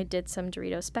 I did some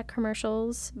Doritos Speck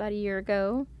commercials about a year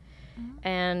ago,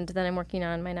 and then I'm working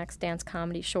on my next dance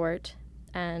comedy short.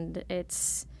 And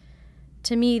it's,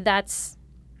 to me, that's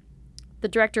the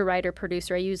director, writer,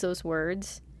 producer. I use those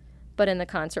words, but in the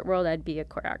concert world, I'd be a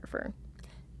choreographer.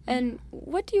 And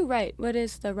what do you write? What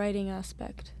is the writing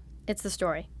aspect? It's the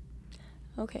story.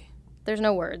 Okay. There's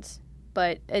no words,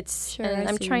 but it's, Sure, and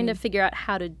I I'm see trying you to figure out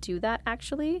how to do that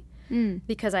actually,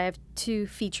 because I have 2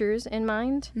 features in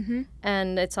mind,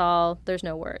 and there's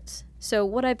no words. So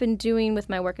what I've been doing with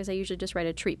my work is I usually just write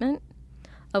a treatment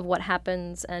of what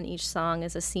happens, and each song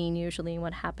is a scene usually,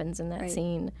 what happens in that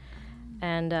scene.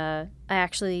 And I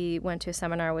actually went to a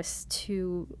seminar with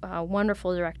 2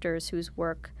 wonderful directors whose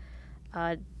work,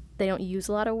 they don't use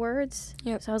a lot of words.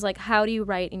 Yep. So I was like, how do you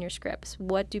write in your scripts?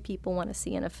 What do people want to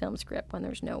see in a film script when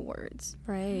there's no words?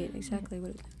 Right, exactly.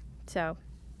 So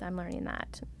I'm learning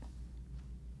that.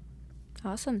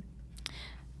 Awesome.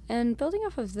 And building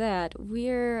off of that,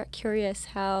 we're curious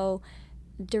how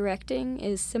directing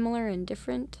is similar and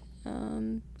different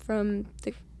from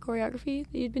the choreography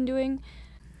that you'd been doing.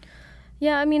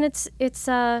 Yeah, it's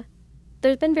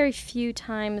there's been very few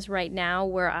times right now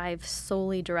where I've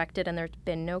solely directed and there's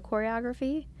been no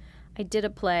choreography. I did a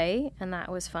play, and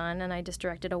that was fun, and I just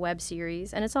directed a web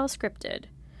series, and it's all scripted.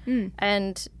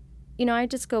 And, I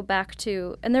just go back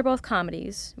to, and they're both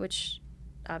comedies, which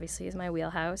obviously is my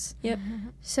wheelhouse. Yep.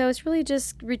 So it's really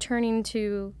just returning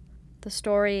to the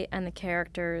story and the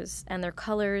characters and their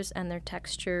colors and their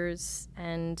textures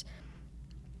and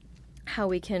how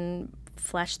we can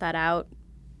flesh that out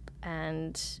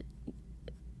and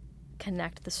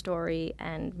connect the story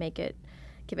and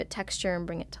give it texture and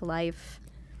bring it to life.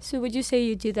 So would you say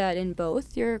you do that in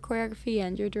both your choreography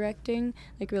and your directing?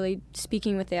 Like really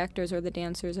speaking with the actors or the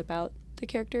dancers about the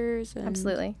characters and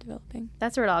Absolutely. developing?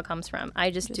 That's where it all comes from. I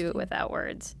just do it without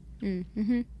words.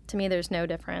 Mm-hmm. To me, there's no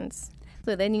difference.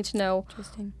 So they need to know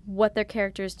Interesting. what their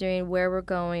character is doing, where we're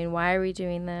going, why are we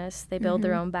doing this. They build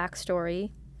their own backstory.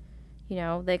 You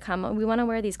know, they come, we want to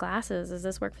wear these glasses. Does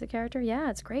this work for the character? Yeah,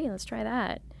 it's great. Let's try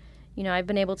that. You know, I've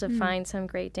been able to find some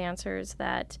great dancers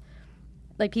that,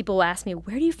 like, people ask me,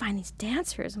 where do you find these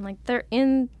dancers? I'm like, they're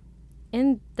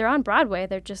on Broadway.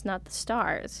 They're just not the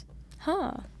stars.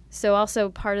 Huh. So also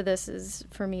part of this is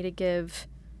for me to give,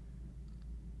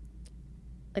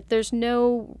 like, there's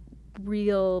no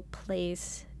real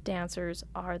place dancers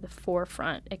are the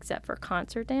forefront except for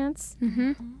concert dance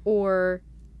or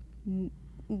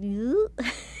you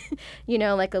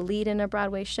know, like a lead in a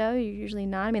Broadway show. You're usually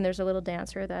not. I mean, there's a little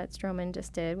dancer that Stroman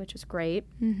just did, which was great.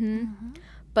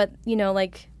 But, you know,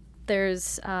 like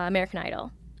there's American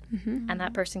Idol, and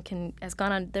that person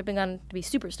they've been gone to be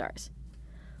superstars.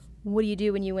 What do you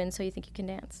do when you win so you think you can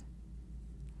dance?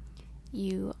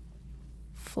 You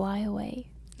fly away.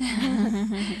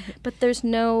 But there's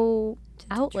no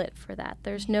outlet for that.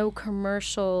 There's no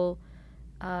commercial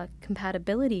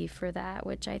compatibility for that,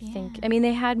 which I think, I mean,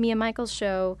 they had Mia Michaels'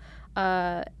 show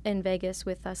in Vegas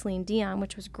with Celine Dion,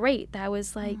 which was great. That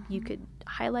was like, you could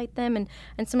highlight them,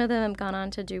 and some of them have gone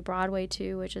on to do Broadway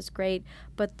too, which is great,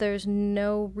 but there's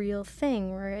no real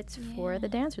thing where it's for the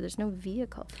dancer. There's no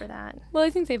vehicle for that. Well, I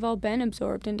think they've all been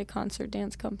absorbed into concert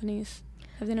dance companies,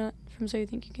 have they not? From So You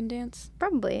Think You Can Dance?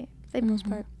 Probably. For the most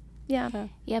part. Yeah.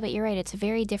 Yeah, but you're right. It's a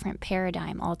very different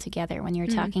paradigm altogether when you're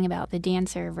talking about the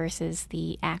dancer versus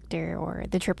the actor or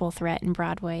the triple threat in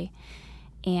Broadway.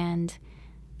 And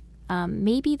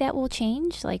maybe that will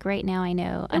change. Like right now I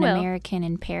know An American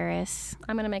in Paris.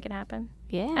 I'm going to make it happen.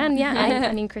 Yeah. And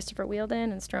I mean, Christopher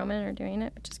Wheeldon and Stroman are doing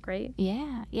it, which is great.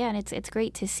 Yeah. Yeah, and it's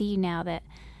great to see now that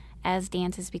as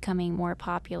dance is becoming more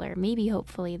popular, maybe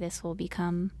hopefully this will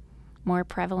become more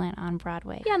prevalent on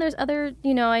Broadway. Yeah, and there's other,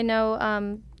 you know, I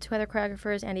know two other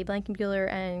choreographers, Andy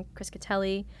Blankenbuehler and Chris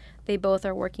Catelli. They both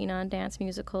are working on dance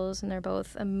musicals, and they're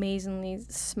both amazingly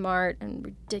smart and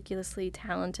ridiculously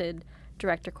talented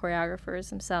director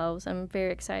choreographers themselves. I'm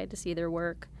very excited to see their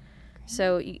work. Great.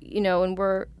 So, you know, and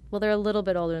they're a little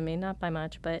bit older than me, not by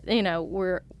much, but, you know,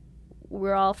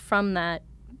 we're all from that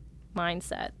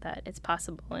mindset that it's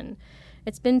possible, and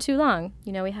it's been too long.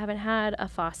 You know, we haven't had a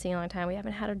Fosse in a long time. We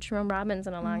haven't had a Jerome Robbins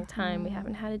in a long time. We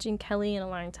haven't had a Gene Kelly in a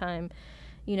long time.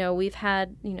 You know, we've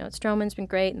had, you know, Stroman's been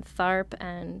great, and Tharp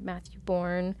and Matthew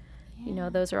Bourne. Yeah. You know,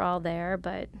 those are all there,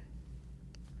 but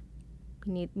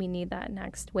we need that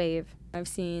next wave. I've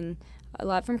seen a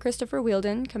lot from Christopher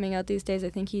Wheeldon coming out these days. I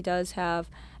think he's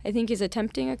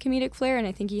attempting a comedic flair, and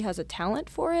I think he has a talent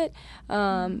for it.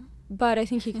 But I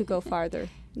think he could go farther.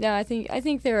 Yeah, I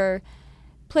think there are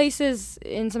places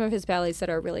in some of his ballets that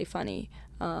are really funny,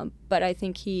 but I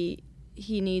think he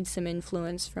needs some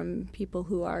influence from people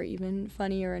who are even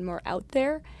funnier and more out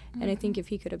there, and I think if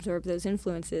he could absorb those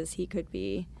influences, he could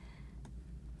be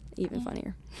even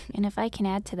funnier. And if I can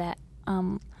add to that,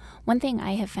 one thing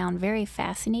I have found very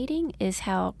fascinating is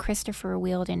how Christopher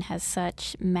Wheeldon has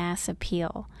such mass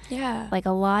appeal. Yeah. Like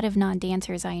a lot of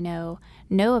non-dancers I know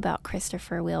about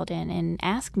Christopher Wheeldon and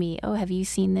ask me, oh, have you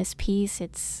seen this piece?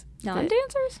 It's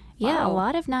non-dancers? Yeah, Wow. A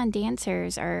lot of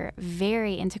non-dancers are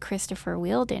very into Christopher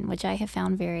Wheeldon, which I have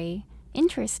found very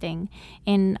interesting.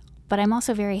 But I'm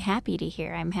also very happy to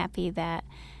hear. I'm happy that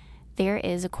there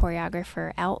is a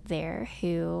choreographer out there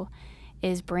who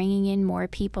is bringing in more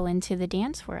people into the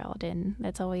dance world, and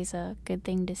that's always a good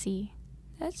thing to see.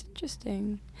 That's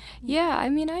interesting. Yeah, I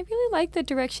mean, I really like the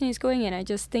direction he's going in. I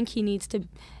just think he needs to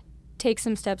take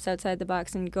some steps outside the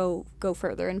box and go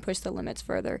further and push the limits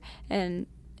further. And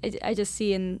I just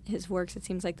see in his works, it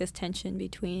seems like this tension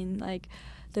between like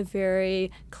the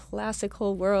very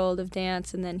classical world of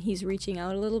dance, and then he's reaching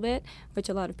out a little bit, which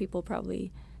a lot of people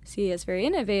probably see as very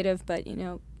innovative. But, you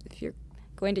know, if you're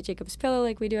going to Jacob's Pillow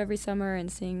like we do every summer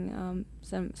and seeing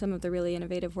some of the really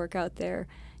innovative work out there,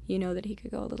 you know that he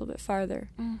could go a little bit farther.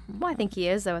 Mm-hmm. Well, I think he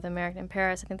is, though, with American in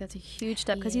Paris. I think that's a huge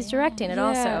step because he's directing it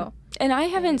also. And I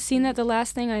haven't seen that. The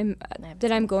last thing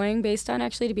I'm going based on,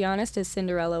 actually, to be honest, is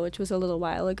Cinderella, which was a little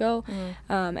while ago.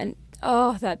 And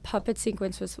that puppet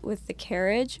sequence with the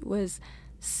carriage was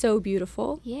so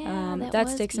beautiful. Yeah, that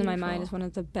was sticks in my mind beautiful. as one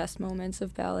of the best moments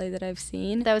of ballet that I've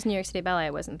seen. That was New York City Ballet.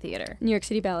 It wasn't theater. New York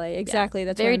City Ballet, exactly. Yeah.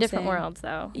 That's very what I'm different saying. worlds,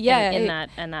 though. Yeah, in that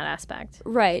aspect.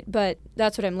 Right, but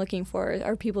that's what I'm looking for,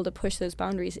 are people to push those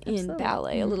boundaries in Absolutely.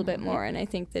 ballet a little bit more. And I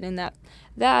think that in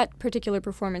that particular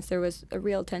performance, there was a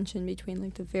real tension between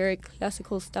like the very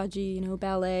classical, stodgy,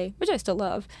 ballet, which I still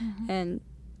love, and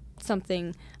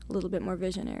something a little bit more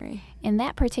visionary. In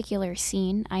that particular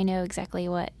scene, I know exactly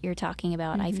what you're talking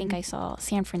about. I think I saw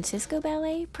San Francisco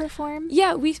Ballet perform.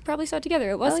 Yeah, we probably saw it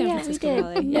together. It was San Francisco we did.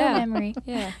 Ballet. No Yeah. memory.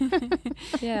 Yeah.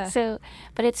 Yeah. So,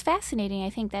 but it's fascinating. I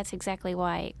think that's exactly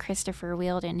why Christopher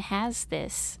Wheeldon has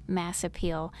this mass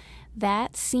appeal.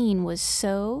 That scene was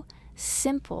so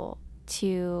simple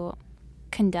to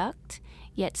conduct,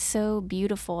 yet so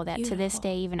beautiful that to this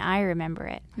day even I remember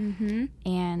it. Mm-hmm.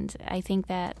 And I think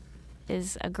that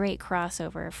is a great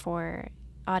crossover for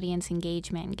audience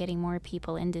engagement and getting more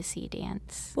people in to see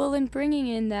dance. Well, and bringing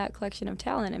in that collection of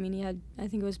talent. I mean, he had, I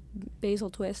think it was Basil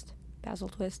Twist,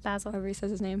 however he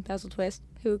says his name, Basil Twist,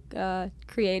 who did the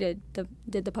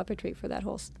puppetry for that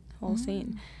whole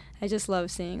scene. I just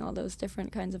love seeing all those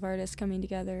different kinds of artists coming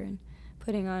together and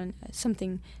putting on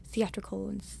something theatrical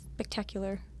and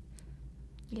spectacular.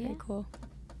 Yeah. Very cool.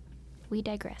 We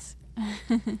digress.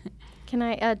 Can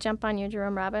I jump on you,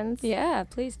 Jerome Robbins? Yeah,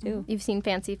 please do. You've seen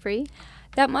Fancy Free?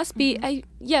 That must be, I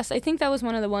think that was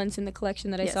one of the ones in the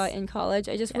collection that I saw in college.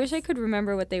 I just wish I could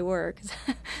remember what they were, because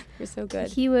they were so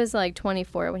good. He was like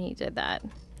 24 when he did that.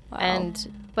 Wow.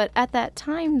 But at that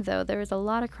time, though, there was a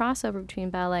lot of crossover between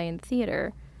ballet and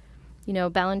theater.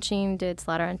 Balanchine did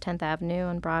Slaughter on 10th Avenue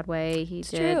on Broadway.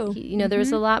 True. There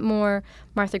was a lot more.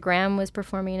 Martha Graham was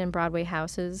performing in Broadway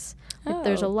houses. Like,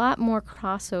 there's a lot more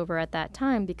crossover at that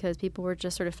time because people were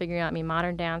just sort of figuring out. I mean,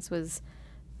 modern dance was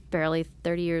barely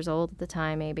 30 years old at the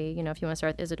time, maybe. If you want to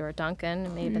start with Isadora Duncan,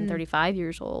 it may have been 35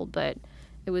 years old, but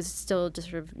it was still just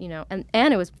sort of, and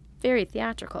it was very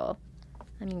theatrical.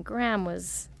 I mean, Graham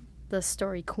was the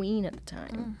story queen at the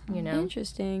time,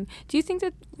 Interesting. Do you think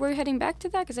that we're heading back to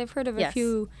that? Because I've heard of a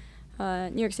few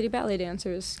New York City ballet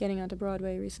dancers getting onto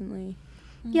Broadway recently.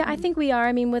 Yeah, I think we are.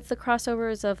 I mean, with the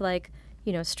crossovers of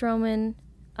Stroman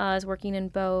is working in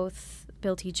both.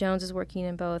 Bill T. Jones is working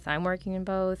in both. I'm working in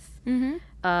both.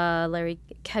 Mm-hmm. Larry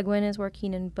Kegwin is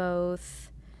working in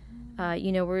both.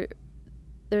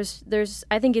 There's.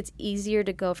 I think it's easier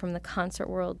to go from the concert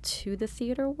world to the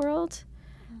theater world.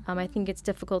 I think it's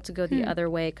difficult to go the other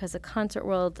way because the concert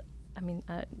world. I mean,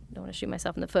 I don't want to shoot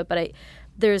myself in the foot, but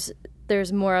there's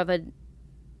more of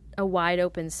a wide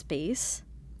open space.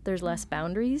 There's less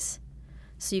boundaries,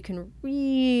 so you can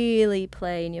really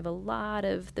play, and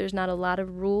there's not a lot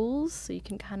of rules, so you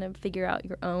can kind of figure out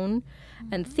your own.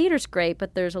 And theater's great,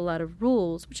 but there's a lot of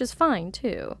rules, which is fine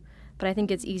too. But I think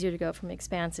it's easier to go from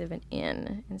expansive and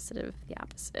in instead of the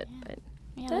opposite. But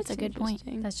Yeah, that's a good point.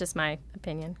 that's just my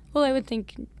opinion. Well, I would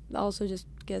think also just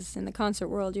because in the concert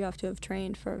world you have to have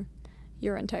trained for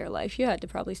your entire life. You had to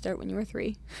probably start when you were 3.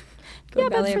 Yeah,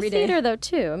 but ballet for every day. theater though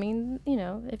too. I mean,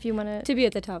 if you want To be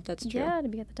at the top, that's true. Yeah, to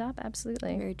be at the top,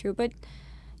 absolutely. Very true. But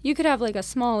you could have like a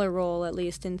smaller role at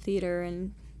least in theater,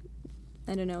 and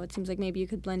I don't know, it seems like maybe you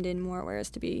could blend in more, whereas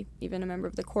to be even a member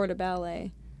of the corps de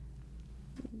ballet,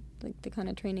 like the kind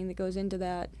of training that goes into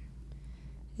that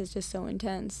is just so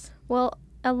intense. Well,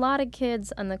 a lot of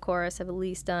kids on the chorus have at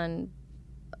least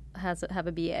have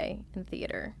a BA in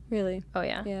theater. Really? Oh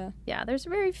yeah. Yeah. Yeah, there's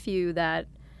very few that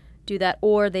do that,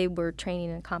 or they were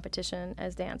training in competition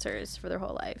as dancers for their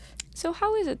whole life. So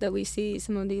how is it that we see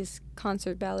some of these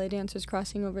concert ballet dancers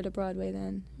crossing over to Broadway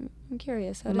then? I'm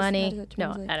curious. How Money? does that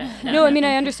No, translate? I don't know. No, I mean,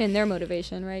 I understand their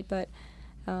motivation, right? But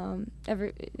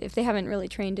if they haven't really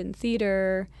trained in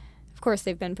theater, of course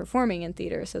they've been performing in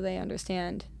theater, so they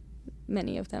understand,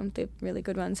 many of them, the really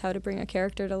good ones, how to bring a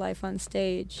character to life on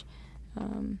stage.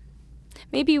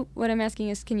 Maybe what I'm asking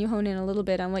is, can you hone in a little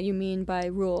bit on what you mean by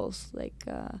rules, like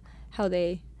how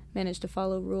they manage to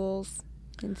follow rules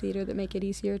in theater that make it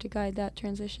easier to guide that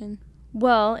transition?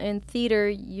 Well, in theater,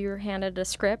 you're handed a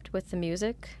script with the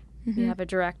music. Mm-hmm. You have a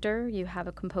director, you have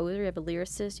a composer, you have a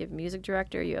lyricist, you have a music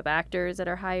director, you have actors that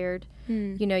are hired.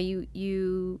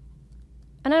 You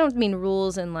and I don't mean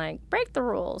rules and like break the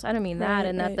rules. I don't mean that.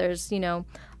 And that there's, a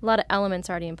lot of elements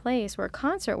already in place. Where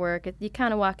concert work, you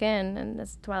kind of walk in, and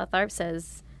as Twyla Tharp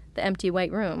says, the empty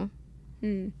white room.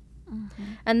 And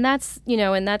that's,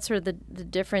 and that's sort of the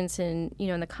difference in,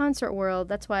 in the concert world.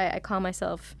 That's why I call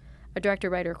myself a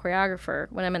director, writer,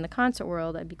 choreographer. When I'm in the concert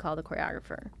world, I'd be called a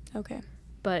choreographer. Okay.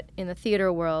 But in the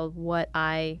theater world, what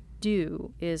I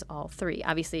do is all three.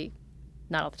 Obviously,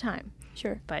 not all the time.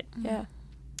 Sure. But yeah.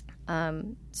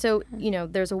 So,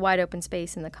 there's a wide open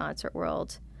space in the concert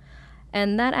world.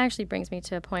 And that actually brings me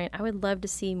to a point. I would love to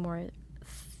see more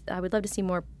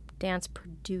dance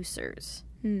producers.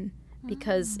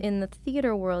 Because in the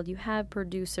theater world, you have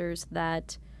producers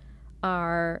that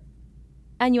are,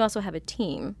 and you also have a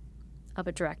team of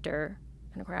a director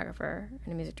and a choreographer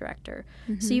and a music director.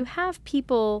 So you have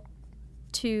people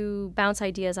to bounce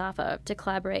ideas off of, to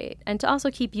collaborate, and to also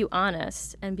keep you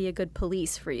honest and be a good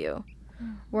police for you.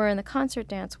 Where in the concert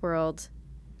dance world,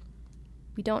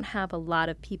 we don't have a lot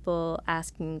of people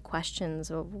asking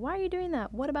questions of, why are you doing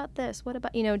that? What about this? What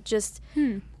about, just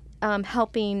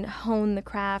helping hone the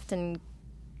craft and,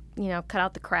 cut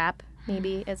out the crap,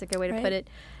 maybe is a good way to put it.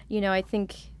 I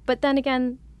think, but then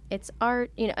again, it's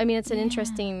art. It's an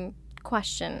interesting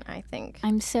question, I think.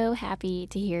 I'm so happy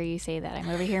to hear you say that. I'm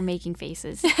over here making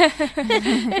faces.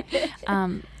 I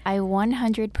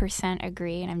 100%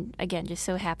 agree, and I'm, again, just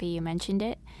so happy you mentioned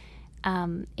it.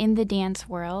 In the dance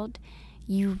world,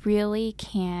 you really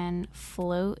can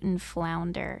float and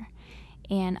flounder.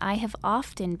 And I have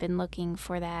often been looking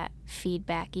for that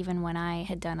feedback, even when I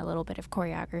had done a little bit of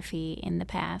choreography in the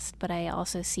past. But I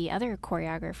also see other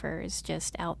choreographers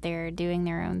just out there doing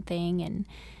their own thing, and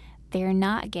they're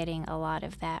not getting a lot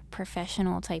of that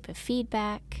professional type of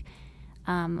feedback.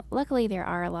 Luckily, there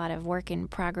are a lot of work in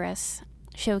progress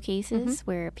showcases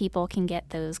where people can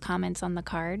get those comments on the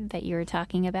card that you were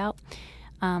talking about.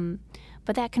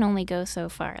 But that can only go so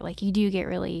far. Like, you do get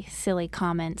really silly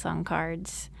comments on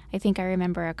cards. I think I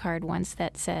remember a card once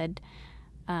that said,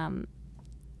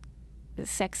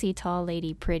 sexy, tall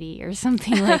lady, pretty, or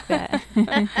something like that.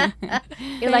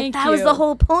 You're like, that was the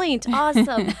whole point.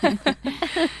 Awesome.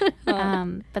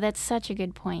 But that's such a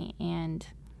good point. And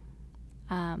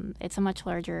it's a much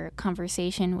larger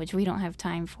conversation, which we don't have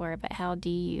time for. But how do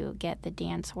you get the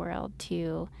dance world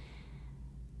to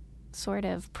sort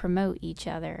of promote each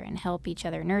other and help each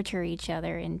other, nurture each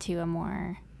other into a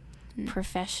more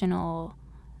professional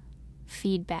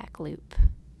feedback loop?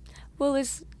 Well,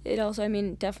 it also,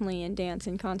 definitely in dance,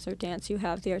 in concert dance, you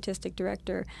have the artistic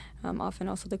director, often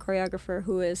also the choreographer,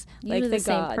 who is like the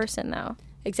same god. person, though.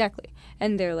 Exactly.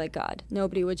 And they're like God.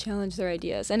 Nobody would challenge their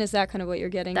ideas. And is that kind of what you're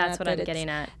getting at? That's what I'm getting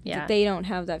at, yeah. That they don't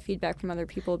have that feedback from other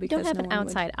people because you don't have an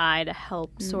outside eye to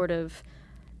help sort of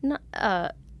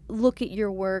look at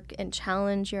your work and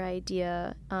challenge your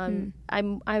idea.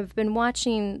 I've been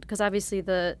watching, because obviously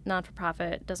the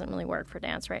non-for-profit doesn't really work for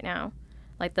dance right now.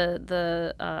 Like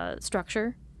the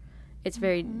structure, it's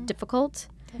very difficult.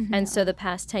 And so the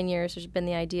past 10 years, there's been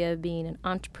the idea of being an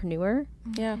entrepreneur.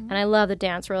 Yeah. And I love the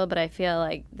dance world, but I feel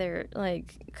like they're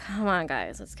like, come on,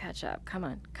 guys, let's catch up. Come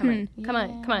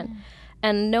on.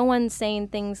 And no one's saying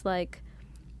things like,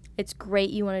 it's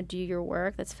great you want to do your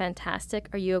work. That's fantastic.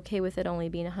 Are you okay with it only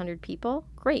being 100 people?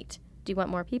 Great. Do you want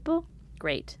more people?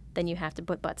 Great. Then you have to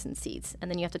put butts in seats, and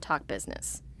then you have to talk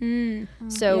business.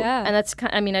 So, and that's,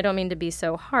 I don't mean to be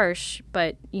so harsh,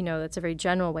 but, that's a very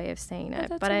general way of saying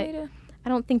it. But I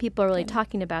don't think people are really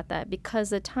talking about that, because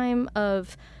the time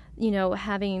of,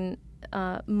 having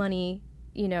money,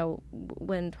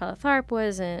 when Twilight Tharp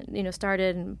was,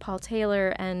 started, and Paul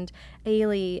Taylor and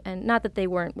Ailey, and not that they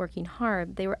weren't working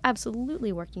hard, they were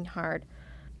absolutely working hard,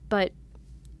 but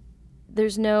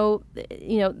there's no,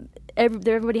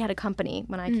 everybody had a company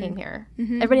when I came here.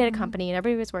 Everybody had a company, and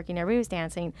everybody was working, everybody was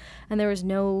dancing, and there was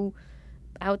no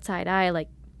outside eye, like,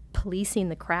 policing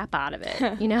the crap out of it.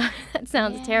 That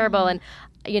sounds terrible. And,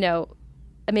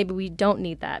 maybe we don't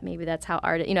need that. Maybe that's how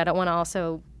art, I don't want to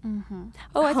also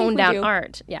hone down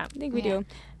art. Yeah. I think we do.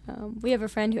 We have a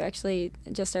friend who actually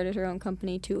just started her own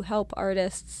company to help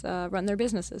artists run their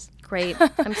businesses. Great.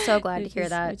 I'm so glad to hear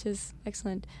that. Which is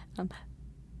excellent.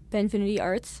 Benvenuti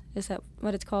Arts, is that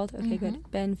what it's called? Okay, good.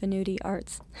 Benvenuti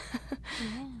Arts.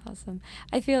 Awesome.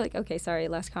 I feel like, okay, sorry,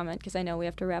 last comment, because I know we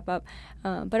have to wrap up.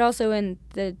 But also in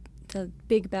the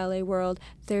big ballet world,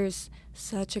 there's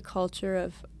such a culture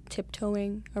of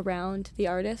tiptoeing around the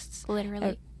artists.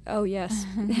 Literally. Oh, yes.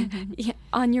 Yeah,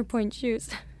 on your pointe shoes,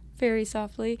 very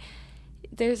softly.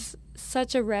 There's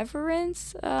such a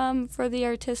reverence for the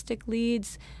artistic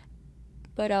leads,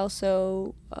 but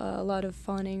also a lot of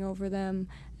fawning over them.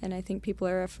 And I think people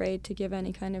are afraid to give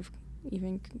any kind of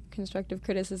even constructive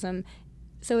criticism.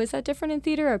 So is that different in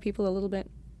theater? Or are people a little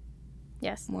bit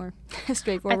more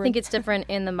straightforward? I think it's different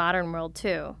in the modern world,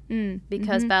 too,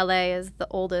 because ballet is the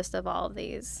oldest of all of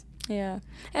these. Yeah.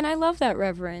 And I love that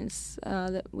reverence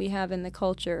that we have in the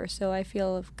culture, so I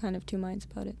feel of kind of two minds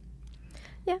about it.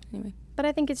 Yeah. Anyway. But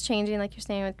I think it's changing, like you're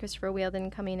saying, with Christopher Wheeldon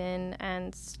coming in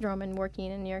and Stroman working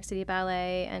in New York City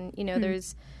Ballet. And,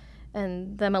 there's,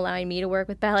 and them allowing me to work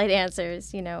with ballet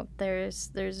dancers, you know,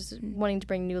 there's wanting to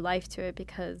bring new life to it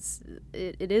because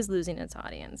it is losing its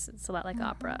audience. It's a lot like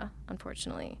opera,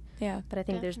 unfortunately. Yeah. But I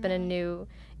think there's been a new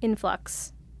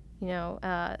influx, you know,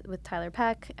 with Tyler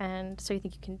Peck, and So You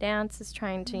Think You Can Dance is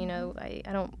trying to, you know, I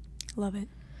don't Love it.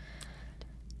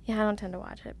 Yeah, I don't tend to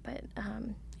watch it, but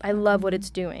I love what it's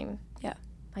doing. Yeah.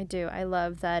 I do. I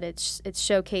love that it's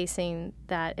showcasing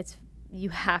that you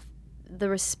have the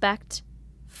respect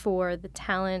for the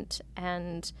talent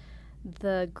and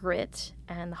the grit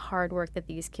and the hard work that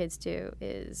these kids do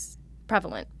is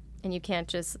prevalent. And you can't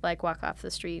just like walk off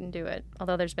the street and do it,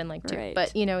 although there's been like two. Right.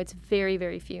 But, you know, it's very,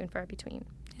 very few and far between.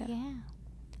 Yeah.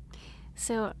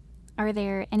 So are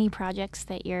there any projects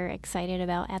that you're excited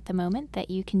about at the moment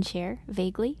that you can share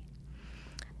vaguely?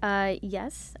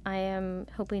 Yes, I am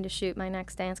hoping to shoot my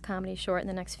next dance comedy short in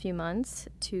the next few months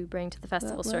to bring to the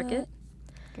festival circuit.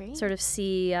 Great. Sort of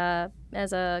see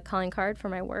as a calling card for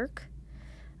my work.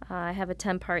 I have a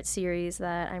 10-part series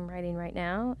that I'm writing right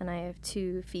now, and I have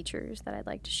 2 features that I'd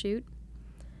like to shoot.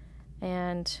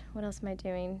 And what else am I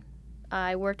doing?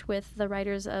 I worked with the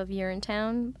writers of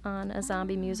Urinetown on a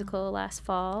zombie musical last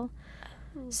fall.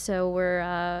 So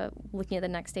we're looking at the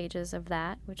next stages of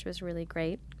that, which was really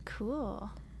great. Cool.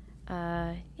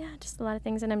 Yeah, just a lot of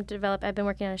things. And I've been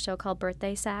working on a show called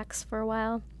Birthday Sax for a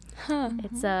while. Huh.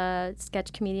 It's a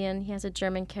sketch comedian. He has a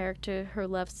German character who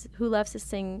loves to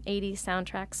sing 80s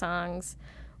soundtrack songs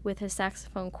with his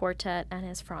saxophone quartet and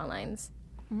his Fräuleins.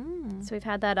 So we've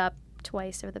had that up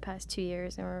twice over the past 2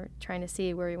 years, and we're trying to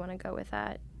see where we want to go with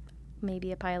that.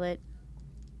 Maybe a pilot,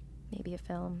 maybe a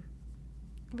film.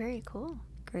 Very cool.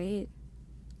 Great.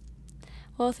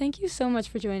 Well, thank you so much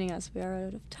for joining us. We are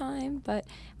out of time, but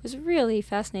it was really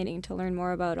fascinating to learn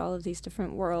more about all of these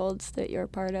different worlds that you're a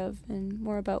part of and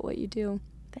more about what you do.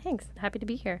 Thanks. Happy to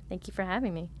be here. Thank you for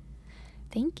having me.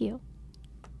 Thank you.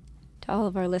 To all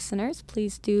of our listeners,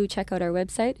 please do check out our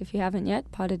website if you haven't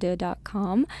yet,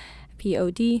 podedeux.com,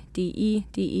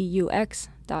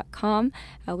 PODDEDEUX.com.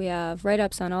 We have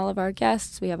write-ups on all of our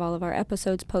guests. We have all of our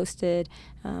episodes posted,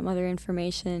 other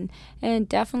information. And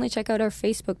definitely check out our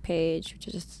Facebook page, which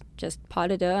is just Pas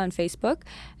de Deux on Facebook.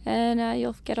 And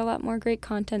you'll get a lot more great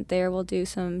content there. We'll do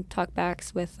some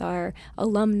talkbacks with our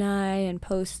alumni and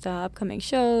post upcoming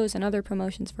shows and other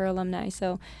promotions for alumni.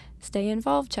 So stay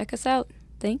involved. Check us out.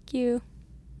 Thank you.